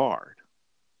last card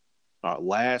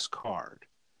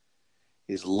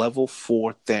is level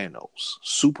 4 Thanos,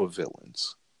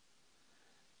 Supervillains.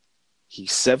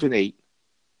 He's 7'8"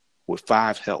 with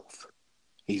 5 health.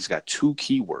 He's got 2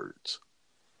 keywords.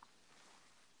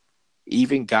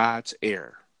 Even God's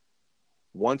Heir.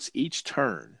 Once each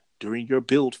turn during your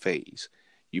build phase,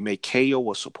 you may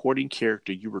KO a supporting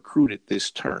character you recruited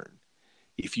this turn.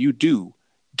 If you do,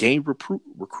 gain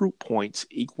recruit points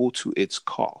equal to its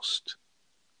cost.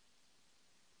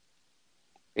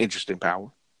 Interesting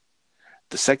power.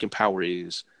 The second power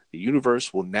is, the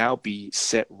universe will now be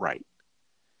set right.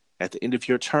 At the end of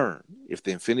your turn, if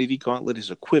the Infinity Gauntlet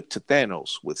is equipped to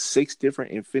Thanos with 6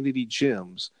 different Infinity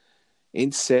Gems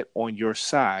inset on your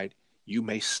side, you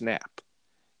may snap.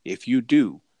 If you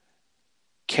do,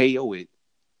 KO it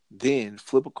Then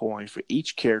flip a coin for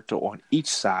each character on each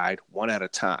side, one at a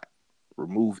time.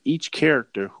 Remove each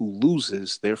character who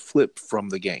loses their flip from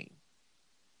the game.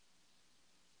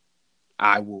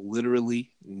 I will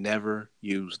literally never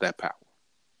use that power.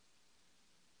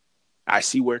 I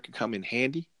see where it can come in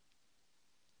handy,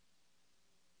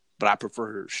 but I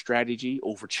prefer strategy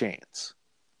over chance.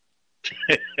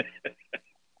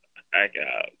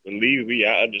 Believe me,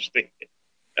 I understand.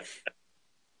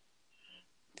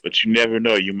 But you never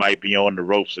know. You might be on the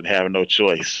ropes and have no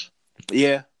choice.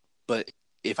 Yeah, but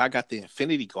if I got the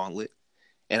Infinity Gauntlet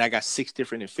and I got 6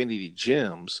 different Infinity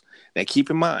Gems, now keep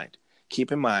in mind,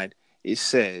 it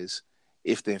says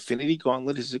if the Infinity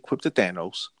Gauntlet is equipped to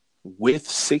Thanos with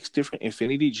 6 different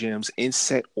Infinity Gems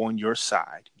inset on your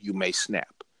side, you may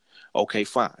snap. Okay,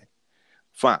 fine.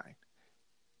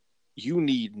 You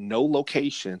need no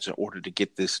locations in order to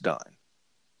get this done.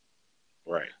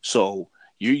 Right. So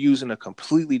you're using a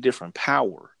completely different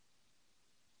power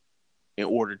in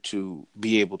order to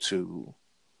be able to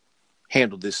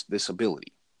handle this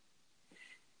ability.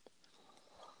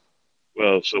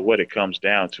 Well, so what it comes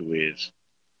down to is,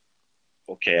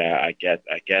 okay, I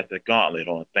got the gauntlet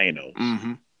on Thanos.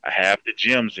 Mm-hmm. I have the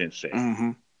gems in set,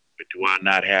 Mm-hmm. but do I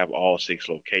not have all 6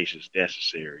 locations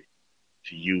necessary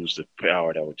to use the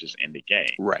power that was just in the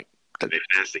game? Right. And if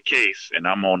that's the case, and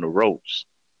I'm on the ropes,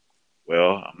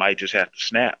 well, I might just have to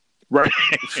snap. Right.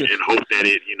 And hope that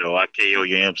I KO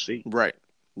your MC. Right.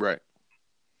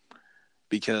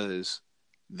 Because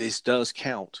this does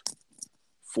count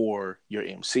for your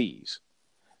MCs.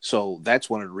 So that's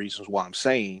one of the reasons why I'm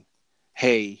saying,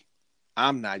 hey,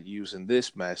 I'm not using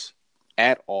this mess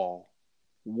at all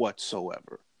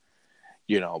whatsoever.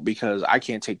 Because I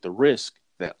can't take the risk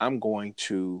that I'm going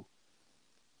to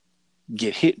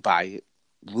get hit by it,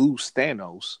 lose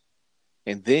Thanos,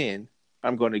 and then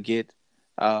I'm going to get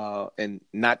and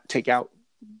not take out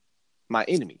my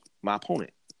enemy, my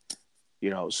opponent.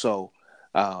 So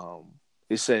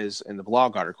it says in the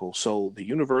blog article, so the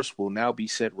universe will now be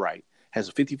set right, has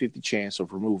a 50-50 chance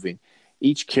of removing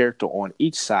each character on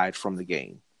each side from the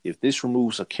game. If this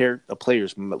removes a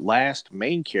player's last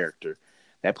main character,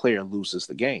 that player loses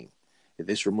the game. If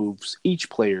this removes each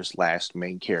player's last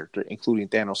main character, including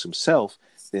Thanos himself,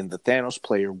 then the Thanos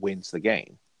player wins the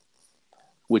game.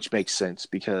 Which makes sense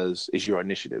because it's your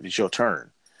initiative, it's your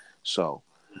turn. So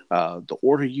the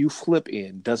order you flip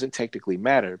in doesn't technically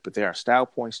matter, but there are style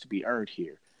points to be earned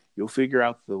here. You'll figure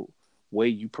out the way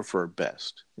you prefer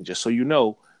best. And just so you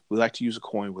know, we like to use a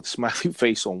coin with a smiley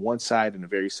face on one side and a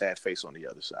very sad face on the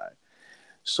other side.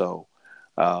 So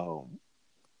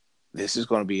this is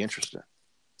going to be interesting.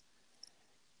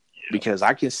 Because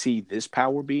I can see this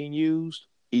power being used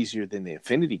easier than the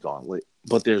Infinity Gauntlet,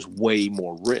 but there's way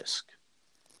more risk.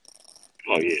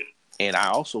 Oh, yeah. And I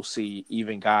also see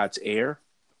even God's Heir.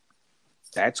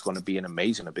 That's going to be an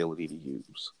amazing ability to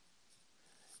use.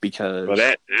 Because... Well,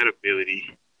 that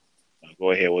ability...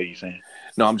 Go ahead, what are you saying?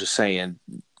 No, I'm just saying,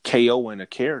 KOing a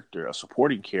character, a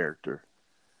supporting character,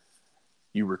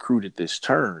 you recruited this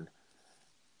turn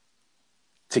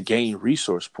to gain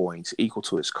resource points equal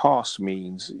to its cost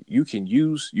means you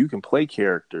can play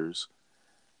characters,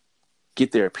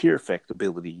 get their appear effect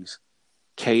abilities,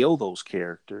 KO those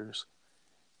characters,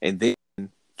 and then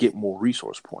get more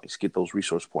resource points, get those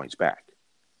resource points back.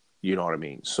 You know what I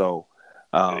mean? So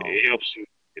it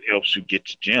helps you get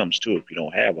the gems too if you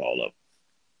don't have all of them.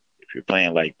 If you're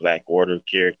playing like Black Order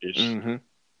characters, mm-hmm.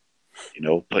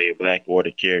 Play a Black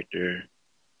Order character,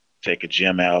 take a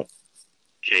gem out,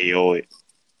 KO it,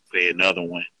 play another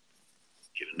one,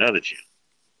 get another gem.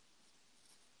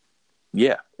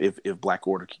 Yeah, if Black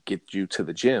Order could get you to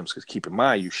the gems, because keep in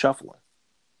mind you're shuffling.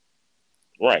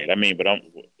 Right. I mean, but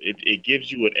it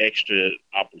gives you an extra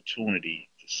opportunity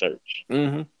to search.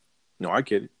 Mm-hmm. No, I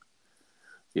get it.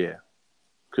 Yeah,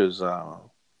 because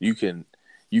you can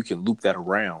loop that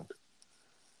around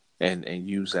and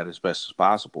use that as best as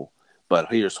possible. But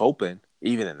here's hoping,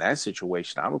 even in that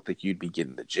situation, I don't think you'd be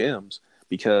getting the gems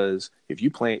because if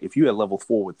you at level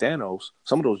 4 with Thanos,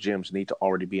 some of those gems need to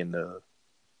already be in the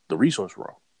resource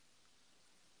row.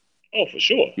 Oh, for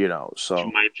sure. So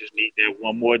you might just need that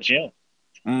one more gem.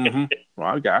 Mm-hmm. Well,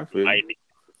 I got it.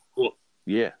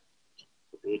 Yeah.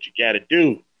 What you got to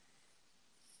do.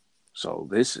 So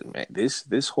this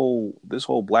whole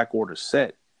Black Order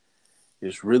set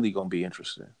is really going to be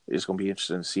interesting. It's going to be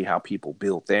interesting to see how people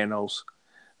build Thanos,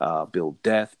 build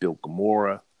Death, build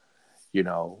Gamora.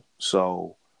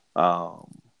 So I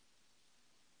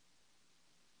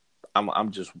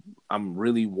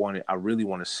really want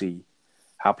to see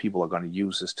how people are going to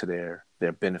use this to their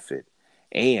benefit,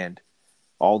 and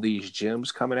all these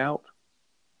gems coming out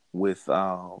with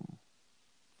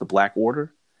the Black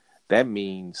Order, that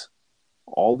means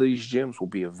all these gems will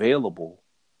be available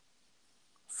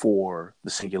for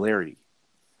the Singularity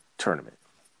tournament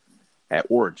at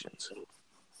Origins,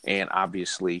 and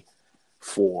obviously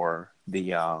for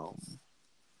the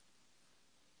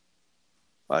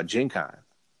Gen Con,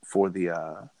 for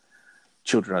the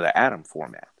Children of the Atom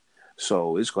format.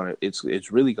 So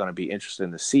it's really gonna be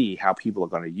interesting to see how people are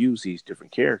gonna use these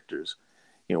different characters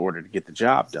in order to get the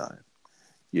job done.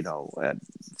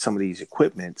 Some of these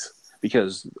equipments,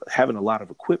 because having a lot of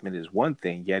equipment is one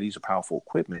thing. Yeah, these are powerful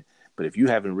equipment, but if you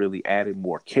haven't really added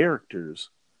more characters,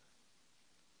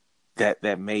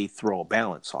 that may throw a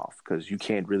balance off, because you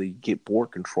can't really get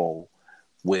board control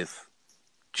with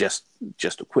just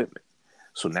equipment.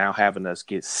 So now having us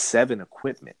get 7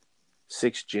 equipment,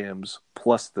 6 gems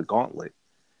plus the gauntlet,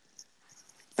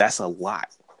 that's a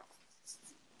lot.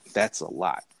 That's a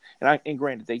lot. And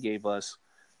granted, they gave us,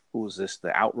 who was this?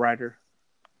 The Outrider.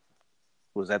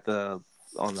 Was that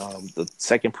on the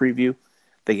second preview?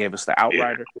 They gave us the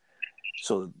Outrider. Yeah.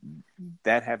 So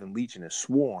that having Legion and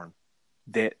Swarm,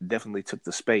 that definitely took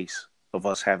the space of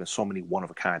us having so many one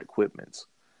of a kind equipments.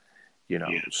 Yeah.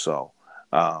 So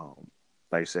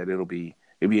like I said, it'll be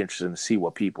interesting to see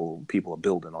what people are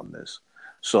building on this.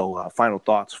 So final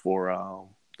thoughts for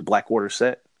the Black Order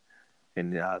set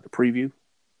and the preview.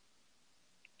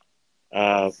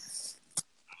 I love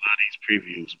these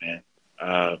previews, man.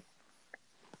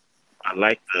 I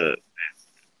like that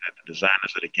the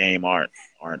designers of the game aren't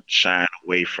shying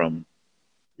away from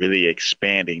really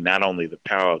expanding not only the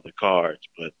power of the cards,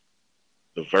 but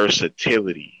the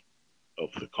versatility of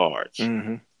the cards.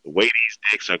 Mm-hmm. The way these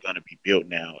decks are going to be built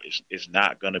now is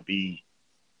not going to be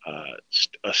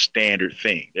a standard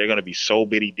thing. There are going to be so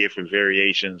many different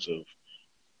variations of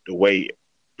the way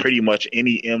pretty much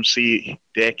any MC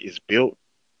deck is built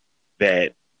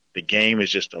that the game is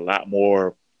just a lot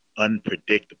more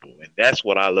unpredictable. And that's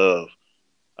what I love.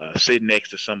 Sitting next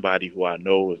to somebody who I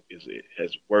know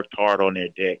has worked hard on their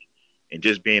deck, and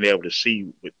just being able to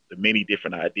see with the many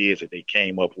different ideas that they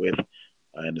came up with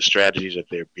and the strategies of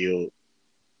their build,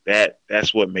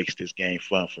 that's what makes this game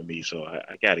fun for me. So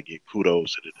I got to give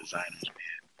kudos to the designers, man.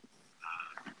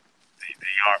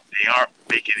 They aren't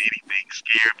making anything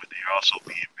scared, but they're also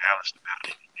being balanced about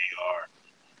it. They are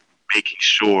making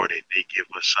sure that they give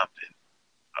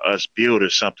us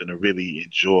builders something to really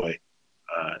enjoy.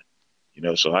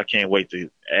 So I can't wait to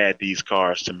add these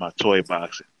cards to my toy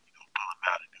box and pull them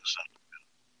out and do something.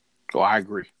 Oh,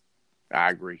 I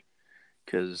agree.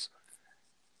 Because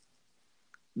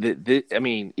I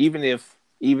mean, even if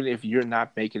you're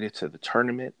not making it to the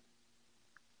tournament,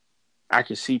 I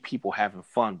can see people having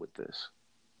fun with this.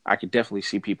 I could definitely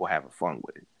see people having fun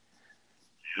with it.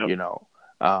 Yep.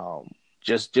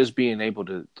 Just being able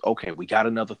to, okay, we got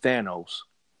another Thanos.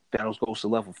 Thanos goes to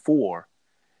level 4.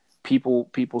 People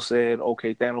said,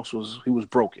 okay, Thanos was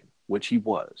broken, which he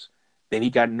was. Then he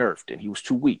got nerfed and he was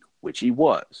too weak, which he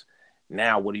was.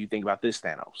 Now, what do you think about this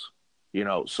Thanos?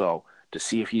 So to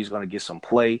see if he's going to get some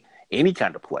play, any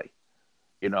kind of play,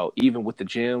 even with the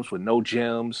gems, with no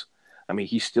gems. I mean,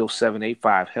 he's still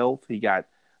 785 health. He got,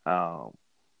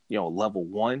 level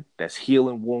 1 that's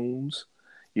healing wounds.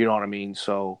 You know what I mean?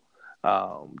 So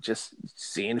just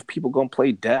seeing if people going to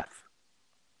play death.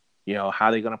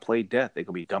 How they going to play death? They're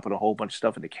going to be dumping a whole bunch of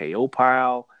stuff in the KO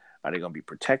pile. Are they going to be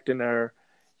protecting her?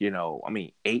 I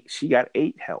mean, she got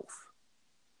 8 health.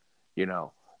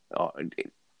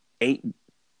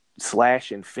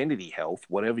 8/infinity health,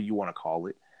 whatever you want to call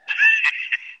it.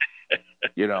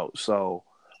 So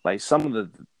like some of the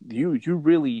you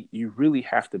really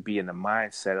have to be in the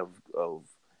mindset of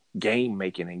game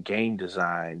making and game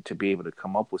design to be able to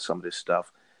come up with some of this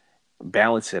stuff,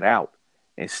 balance it out,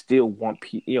 and still want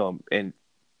and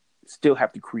still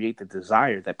have to create the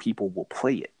desire that people will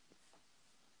play it.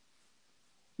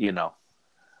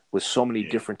 With so many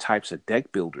different types of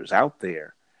deck builders out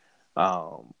there,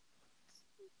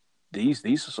 these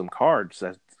are some cards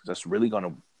that's really going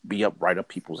to be right up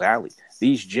people's alley.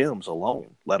 These gems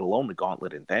alone, let alone the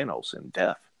Gauntlet and Thanos and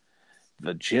Death,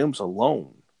 the gems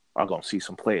alone are going to see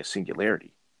some play at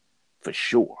Singularity for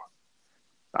sure.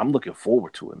 I'm looking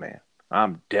forward to it, man.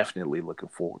 I'm definitely looking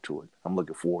forward to it. I'm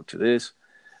looking forward to this.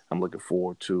 I'm looking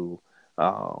forward to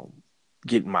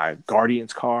getting my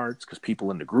Guardians cards, because people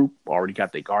in the group already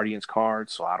got their Guardians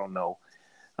cards. So I don't know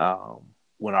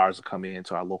when ours will come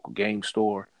into our local game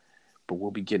store, but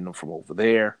we'll be getting them from over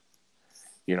there.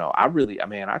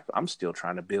 I'm still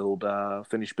trying to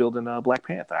finish building Black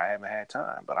Panther. I haven't had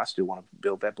time, but I still want to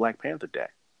build that Black Panther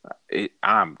deck.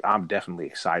 I'm definitely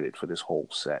excited for this whole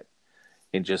set,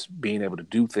 and just being able to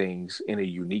do things in a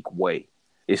unique way.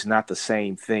 It's not the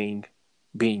same thing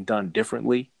being done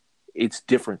differently. It's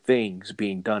different things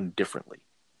being done differently,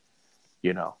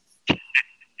 you know,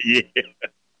 Yeah.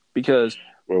 because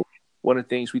Well, one of the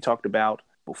things we talked about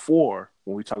before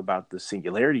when we talk about the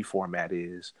singularity format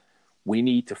is we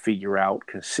need to figure out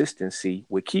consistency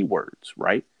with keywords,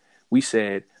 right? We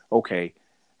said, okay,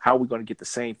 how are we going to get the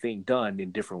same thing done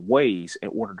in different ways in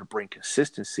order to bring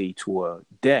consistency to a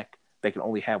deck that can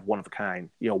only have one of a kind,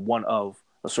 one of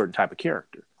a certain type of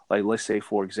character? Like, let's say,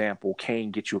 for example,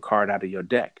 Kane gets you a card out of your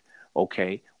deck.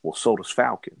 Okay, well, so does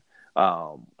Falcon.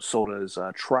 So does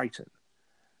Triton.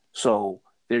 So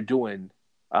they're doing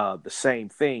the same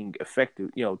thing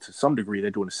effective, to some degree, they're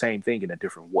doing the same thing in a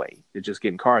different way. They're just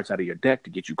getting cards out of your deck to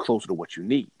get you closer to what you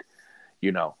need,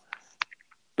 you know.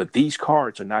 But these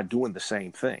cards are not doing the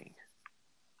same thing.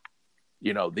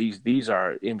 These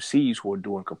are MCs who are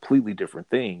doing completely different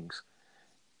things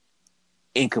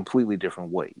in completely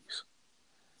different ways.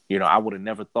 I would have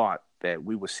never thought that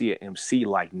we would see an MC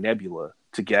like Nebula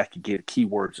to get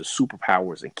keywords or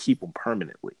superpowers and keep them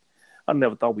permanently. I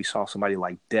never thought we saw somebody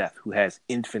like Death who has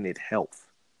infinite health.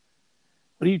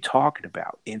 What are you talking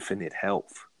about? Infinite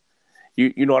health.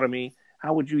 You know what I mean?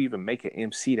 How would you even make an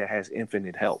MC that has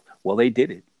infinite health? Well, they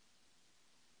did it.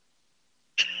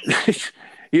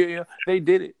 Yeah, they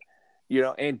did it.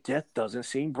 And Death doesn't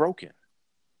seem broken.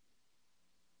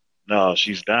 no,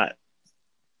 she's not.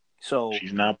 So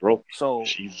She's not broken.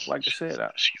 She's like I said,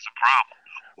 she's a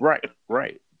problem.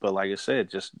 right. But like I said,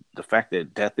 just the fact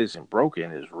that Death isn't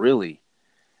broken is really,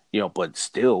 but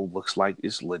still looks like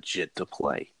it's legit to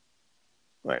play.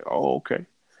 Like, oh, okay,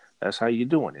 that's how you're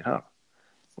doing it, huh?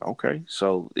 Okay,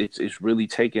 so it's really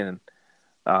taking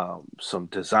some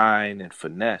design and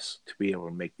finesse to be able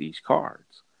to make these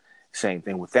cards. Same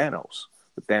thing with Thanos.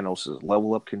 With Thanos'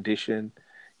 level up condition,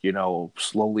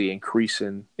 slowly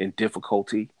increasing in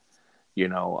difficulty. You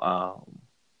know,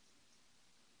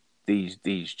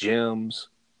 these gems,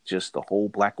 just the whole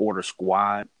Black Order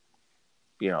squad.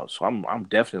 So I'm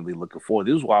definitely looking forward.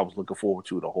 This is what I was looking forward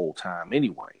to the whole time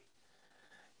anyway.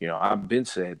 I've been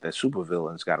said that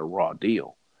supervillains got a raw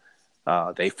deal.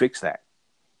 They fix that.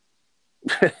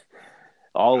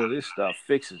 All of this stuff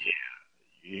fixes it.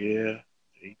 Yeah,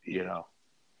 they did.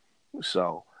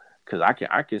 So because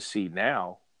I can see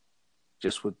now,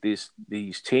 just with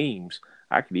these teams,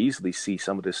 I could easily see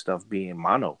some of this stuff being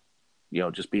mono,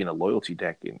 just being a loyalty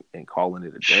deck and calling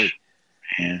it a day.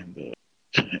 And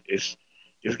it's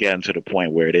gotten to the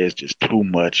point where it is just too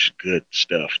much good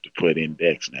stuff to put in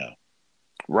decks now.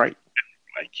 Right.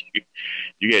 Like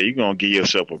you're gonna give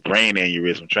yourself a brain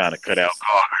aneurysm trying to cut out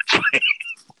cards.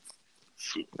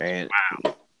 Man,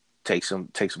 take some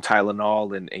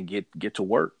Tylenol and get to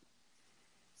work.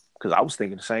 Because I was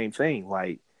thinking the same thing.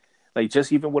 Like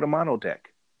just even with a mono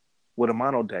deck.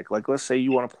 Like let's say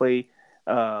you want to play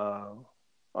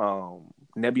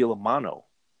Nebula Mono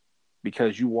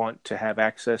because you want to have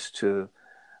access to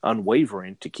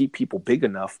Unwavering to keep people big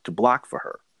enough to block for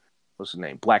her. What's his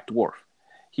name? Black Dwarf.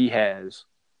 He has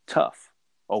Tough.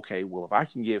 Okay, well, if I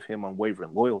can give him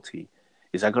Unwavering Loyalty,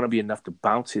 is that going to be enough to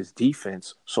bounce his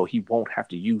defense so he won't have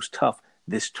to use Tough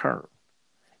this turn?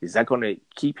 Is that going to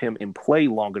keep him in play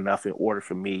long enough in order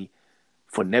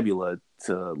for Nebula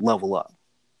to level up?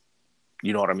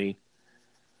 You know what I mean?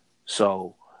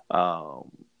 So,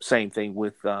 same thing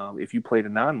with if you played a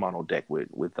non-mono deck with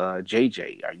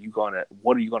JJ.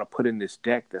 What are you gonna put in this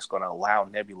deck that's gonna allow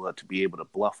Nebula to be able to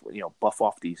buff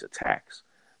off these attacks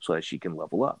so that she can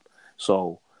level up?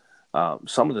 So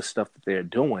some of the stuff that they're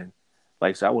doing, like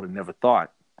I said, I would have never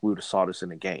thought we would have saw this in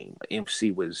the game.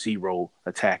 MC with 0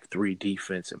 attack, 3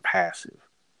 defense, and passive.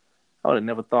 I would have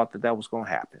never thought that was going to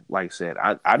happen. Like I said,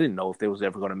 I didn't know if they was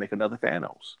ever going to make another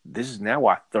Thanos. This is now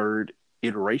our 3rd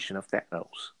iteration of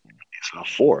Thanos. It's our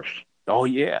 4th. Oh,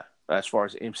 yeah, as far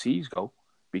as MCs go,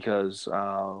 because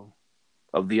of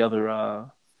the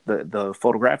other, the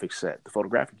photographic set, the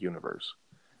photographic universe.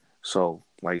 So,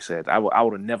 like I said, I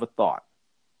would have never thought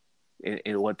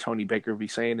in what Tony Baker be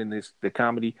saying in the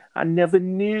comedy. I never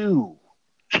knew.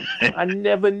 I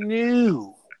never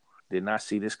knew. Did not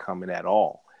see this coming at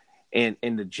all. And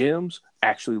the gems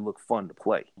actually look fun to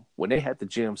play. When they had the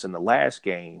gems in the last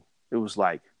game, it was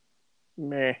like,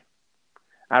 meh.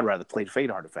 I'd rather play the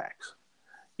Fate artifacts.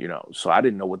 So I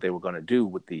didn't know what they were going to do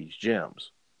with these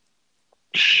gems.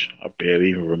 I barely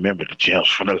even remember the gems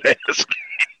from the last game.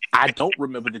 I don't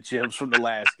remember the gems from the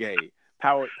last game.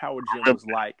 Power Gem was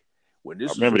like, when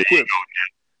this is equipped.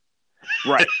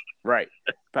 Right.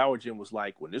 Power Gem was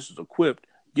like, when this is equipped,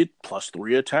 get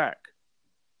 +3 attack.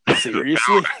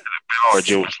 Seriously? Power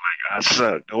Gem was like, I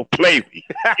suck. Don't play me.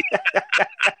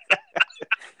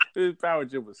 His Power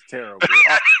Gym was terrible.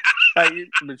 Like,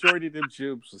 majority of them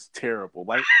gyms was terrible.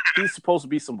 Like, these supposed to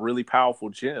be some really powerful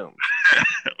gyms,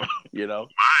 you know?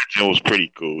 Gym was pretty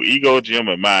cool. Ego Gym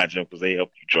and Mind Gym because they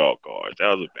helped you draw cards. That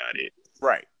was about it.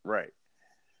 Right, right.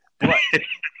 But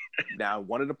now,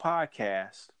 one of the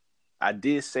podcasts, I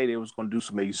did say they was going to do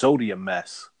some Exodia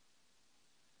mess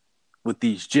with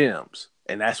these gyms,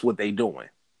 and that's what they doing.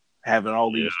 Having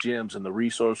all these gyms in the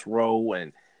resource row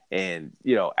and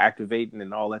you know, activating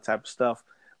and all that type of stuff.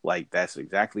 Like, that's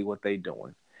exactly what they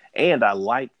doing. And I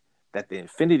like that the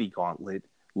Infinity Gauntlet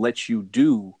lets you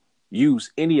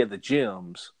use any of the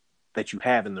gyms that you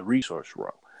have in the resource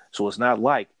row. So it's not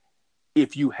like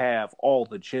if you have all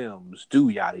the gyms, do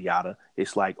yada yada.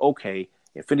 It's like, okay,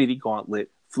 Infinity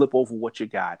Gauntlet, flip over what you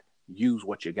got, use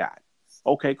what you got.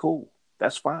 Okay, cool.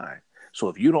 That's fine. So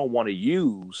if you don't want to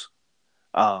use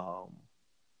all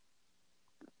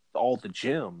the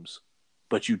gyms,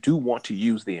 but you do want to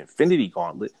use the Infinity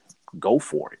Gauntlet, go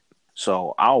for it.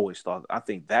 So I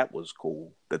think that was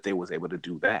cool that they was able to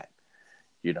do that.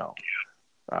 You know,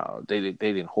 they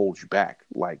didn't hold you back.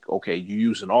 Like, okay, you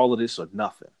using all of this or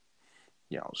nothing.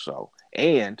 You know, so,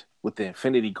 and with the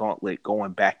Infinity Gauntlet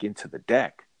going back into the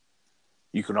deck,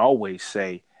 you can always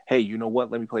say, hey, you know what?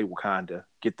 Let me play Wakanda,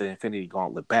 get the Infinity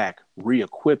Gauntlet back,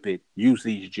 re-equip it, use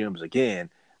these gems again,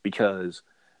 because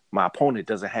my opponent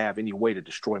doesn't have any way to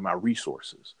destroy my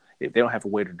resources. If they don't have a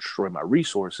way to destroy my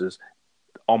resources,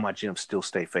 all my gems still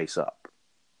stay face up.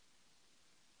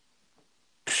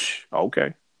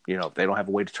 Okay. You know, if they don't have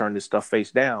a way to turn this stuff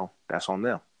face down, that's on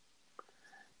them.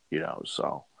 You know,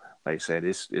 so like I said,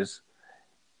 it's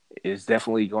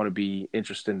definitely going to be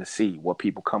interesting to see what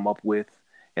people come up with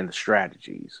and the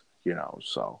strategies, you know.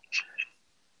 So,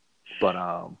 but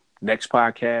next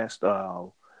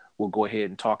podcast, we'll go ahead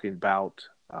and talk about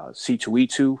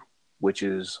C2E2, which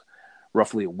is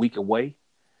roughly a week away,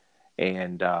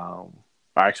 and our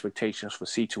expectations for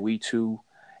C2E2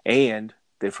 and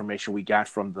the information we got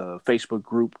from the Facebook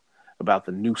group about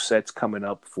the new sets coming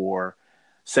up for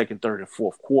second, third, and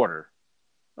fourth quarter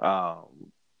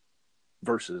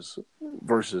versus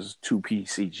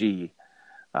 2PCG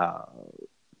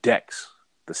decks,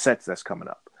 the sets that's coming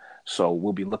up. So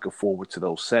we'll be looking forward to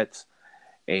those sets,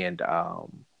 and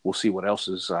we'll see what else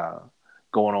is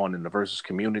going on in the Versus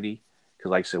community. Because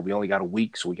like I said, we only got a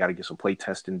week, so we got to get some play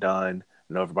testing done.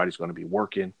 I know everybody's going to be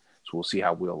working, so we'll see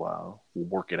how we'll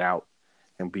work it out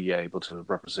and be able to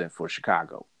represent for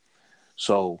Chicago.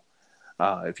 So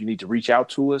if you need to reach out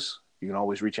to us, you can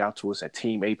always reach out to us at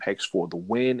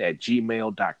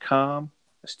teamapexforthewin@gmail.com.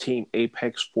 That's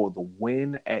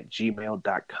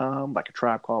teamapexforthewin@gmail.com. Like a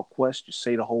Tribe Called Quest, just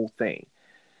say the whole thing.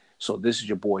 So this is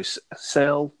your boy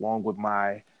Cell, along with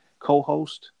my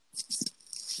co-host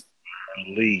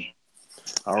Lee.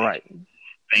 All right.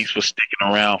 Thanks for sticking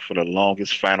around for the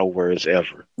longest final words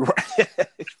ever. Right.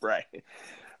 Right.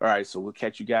 All right. So we'll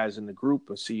catch you guys in the group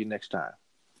and see you next time.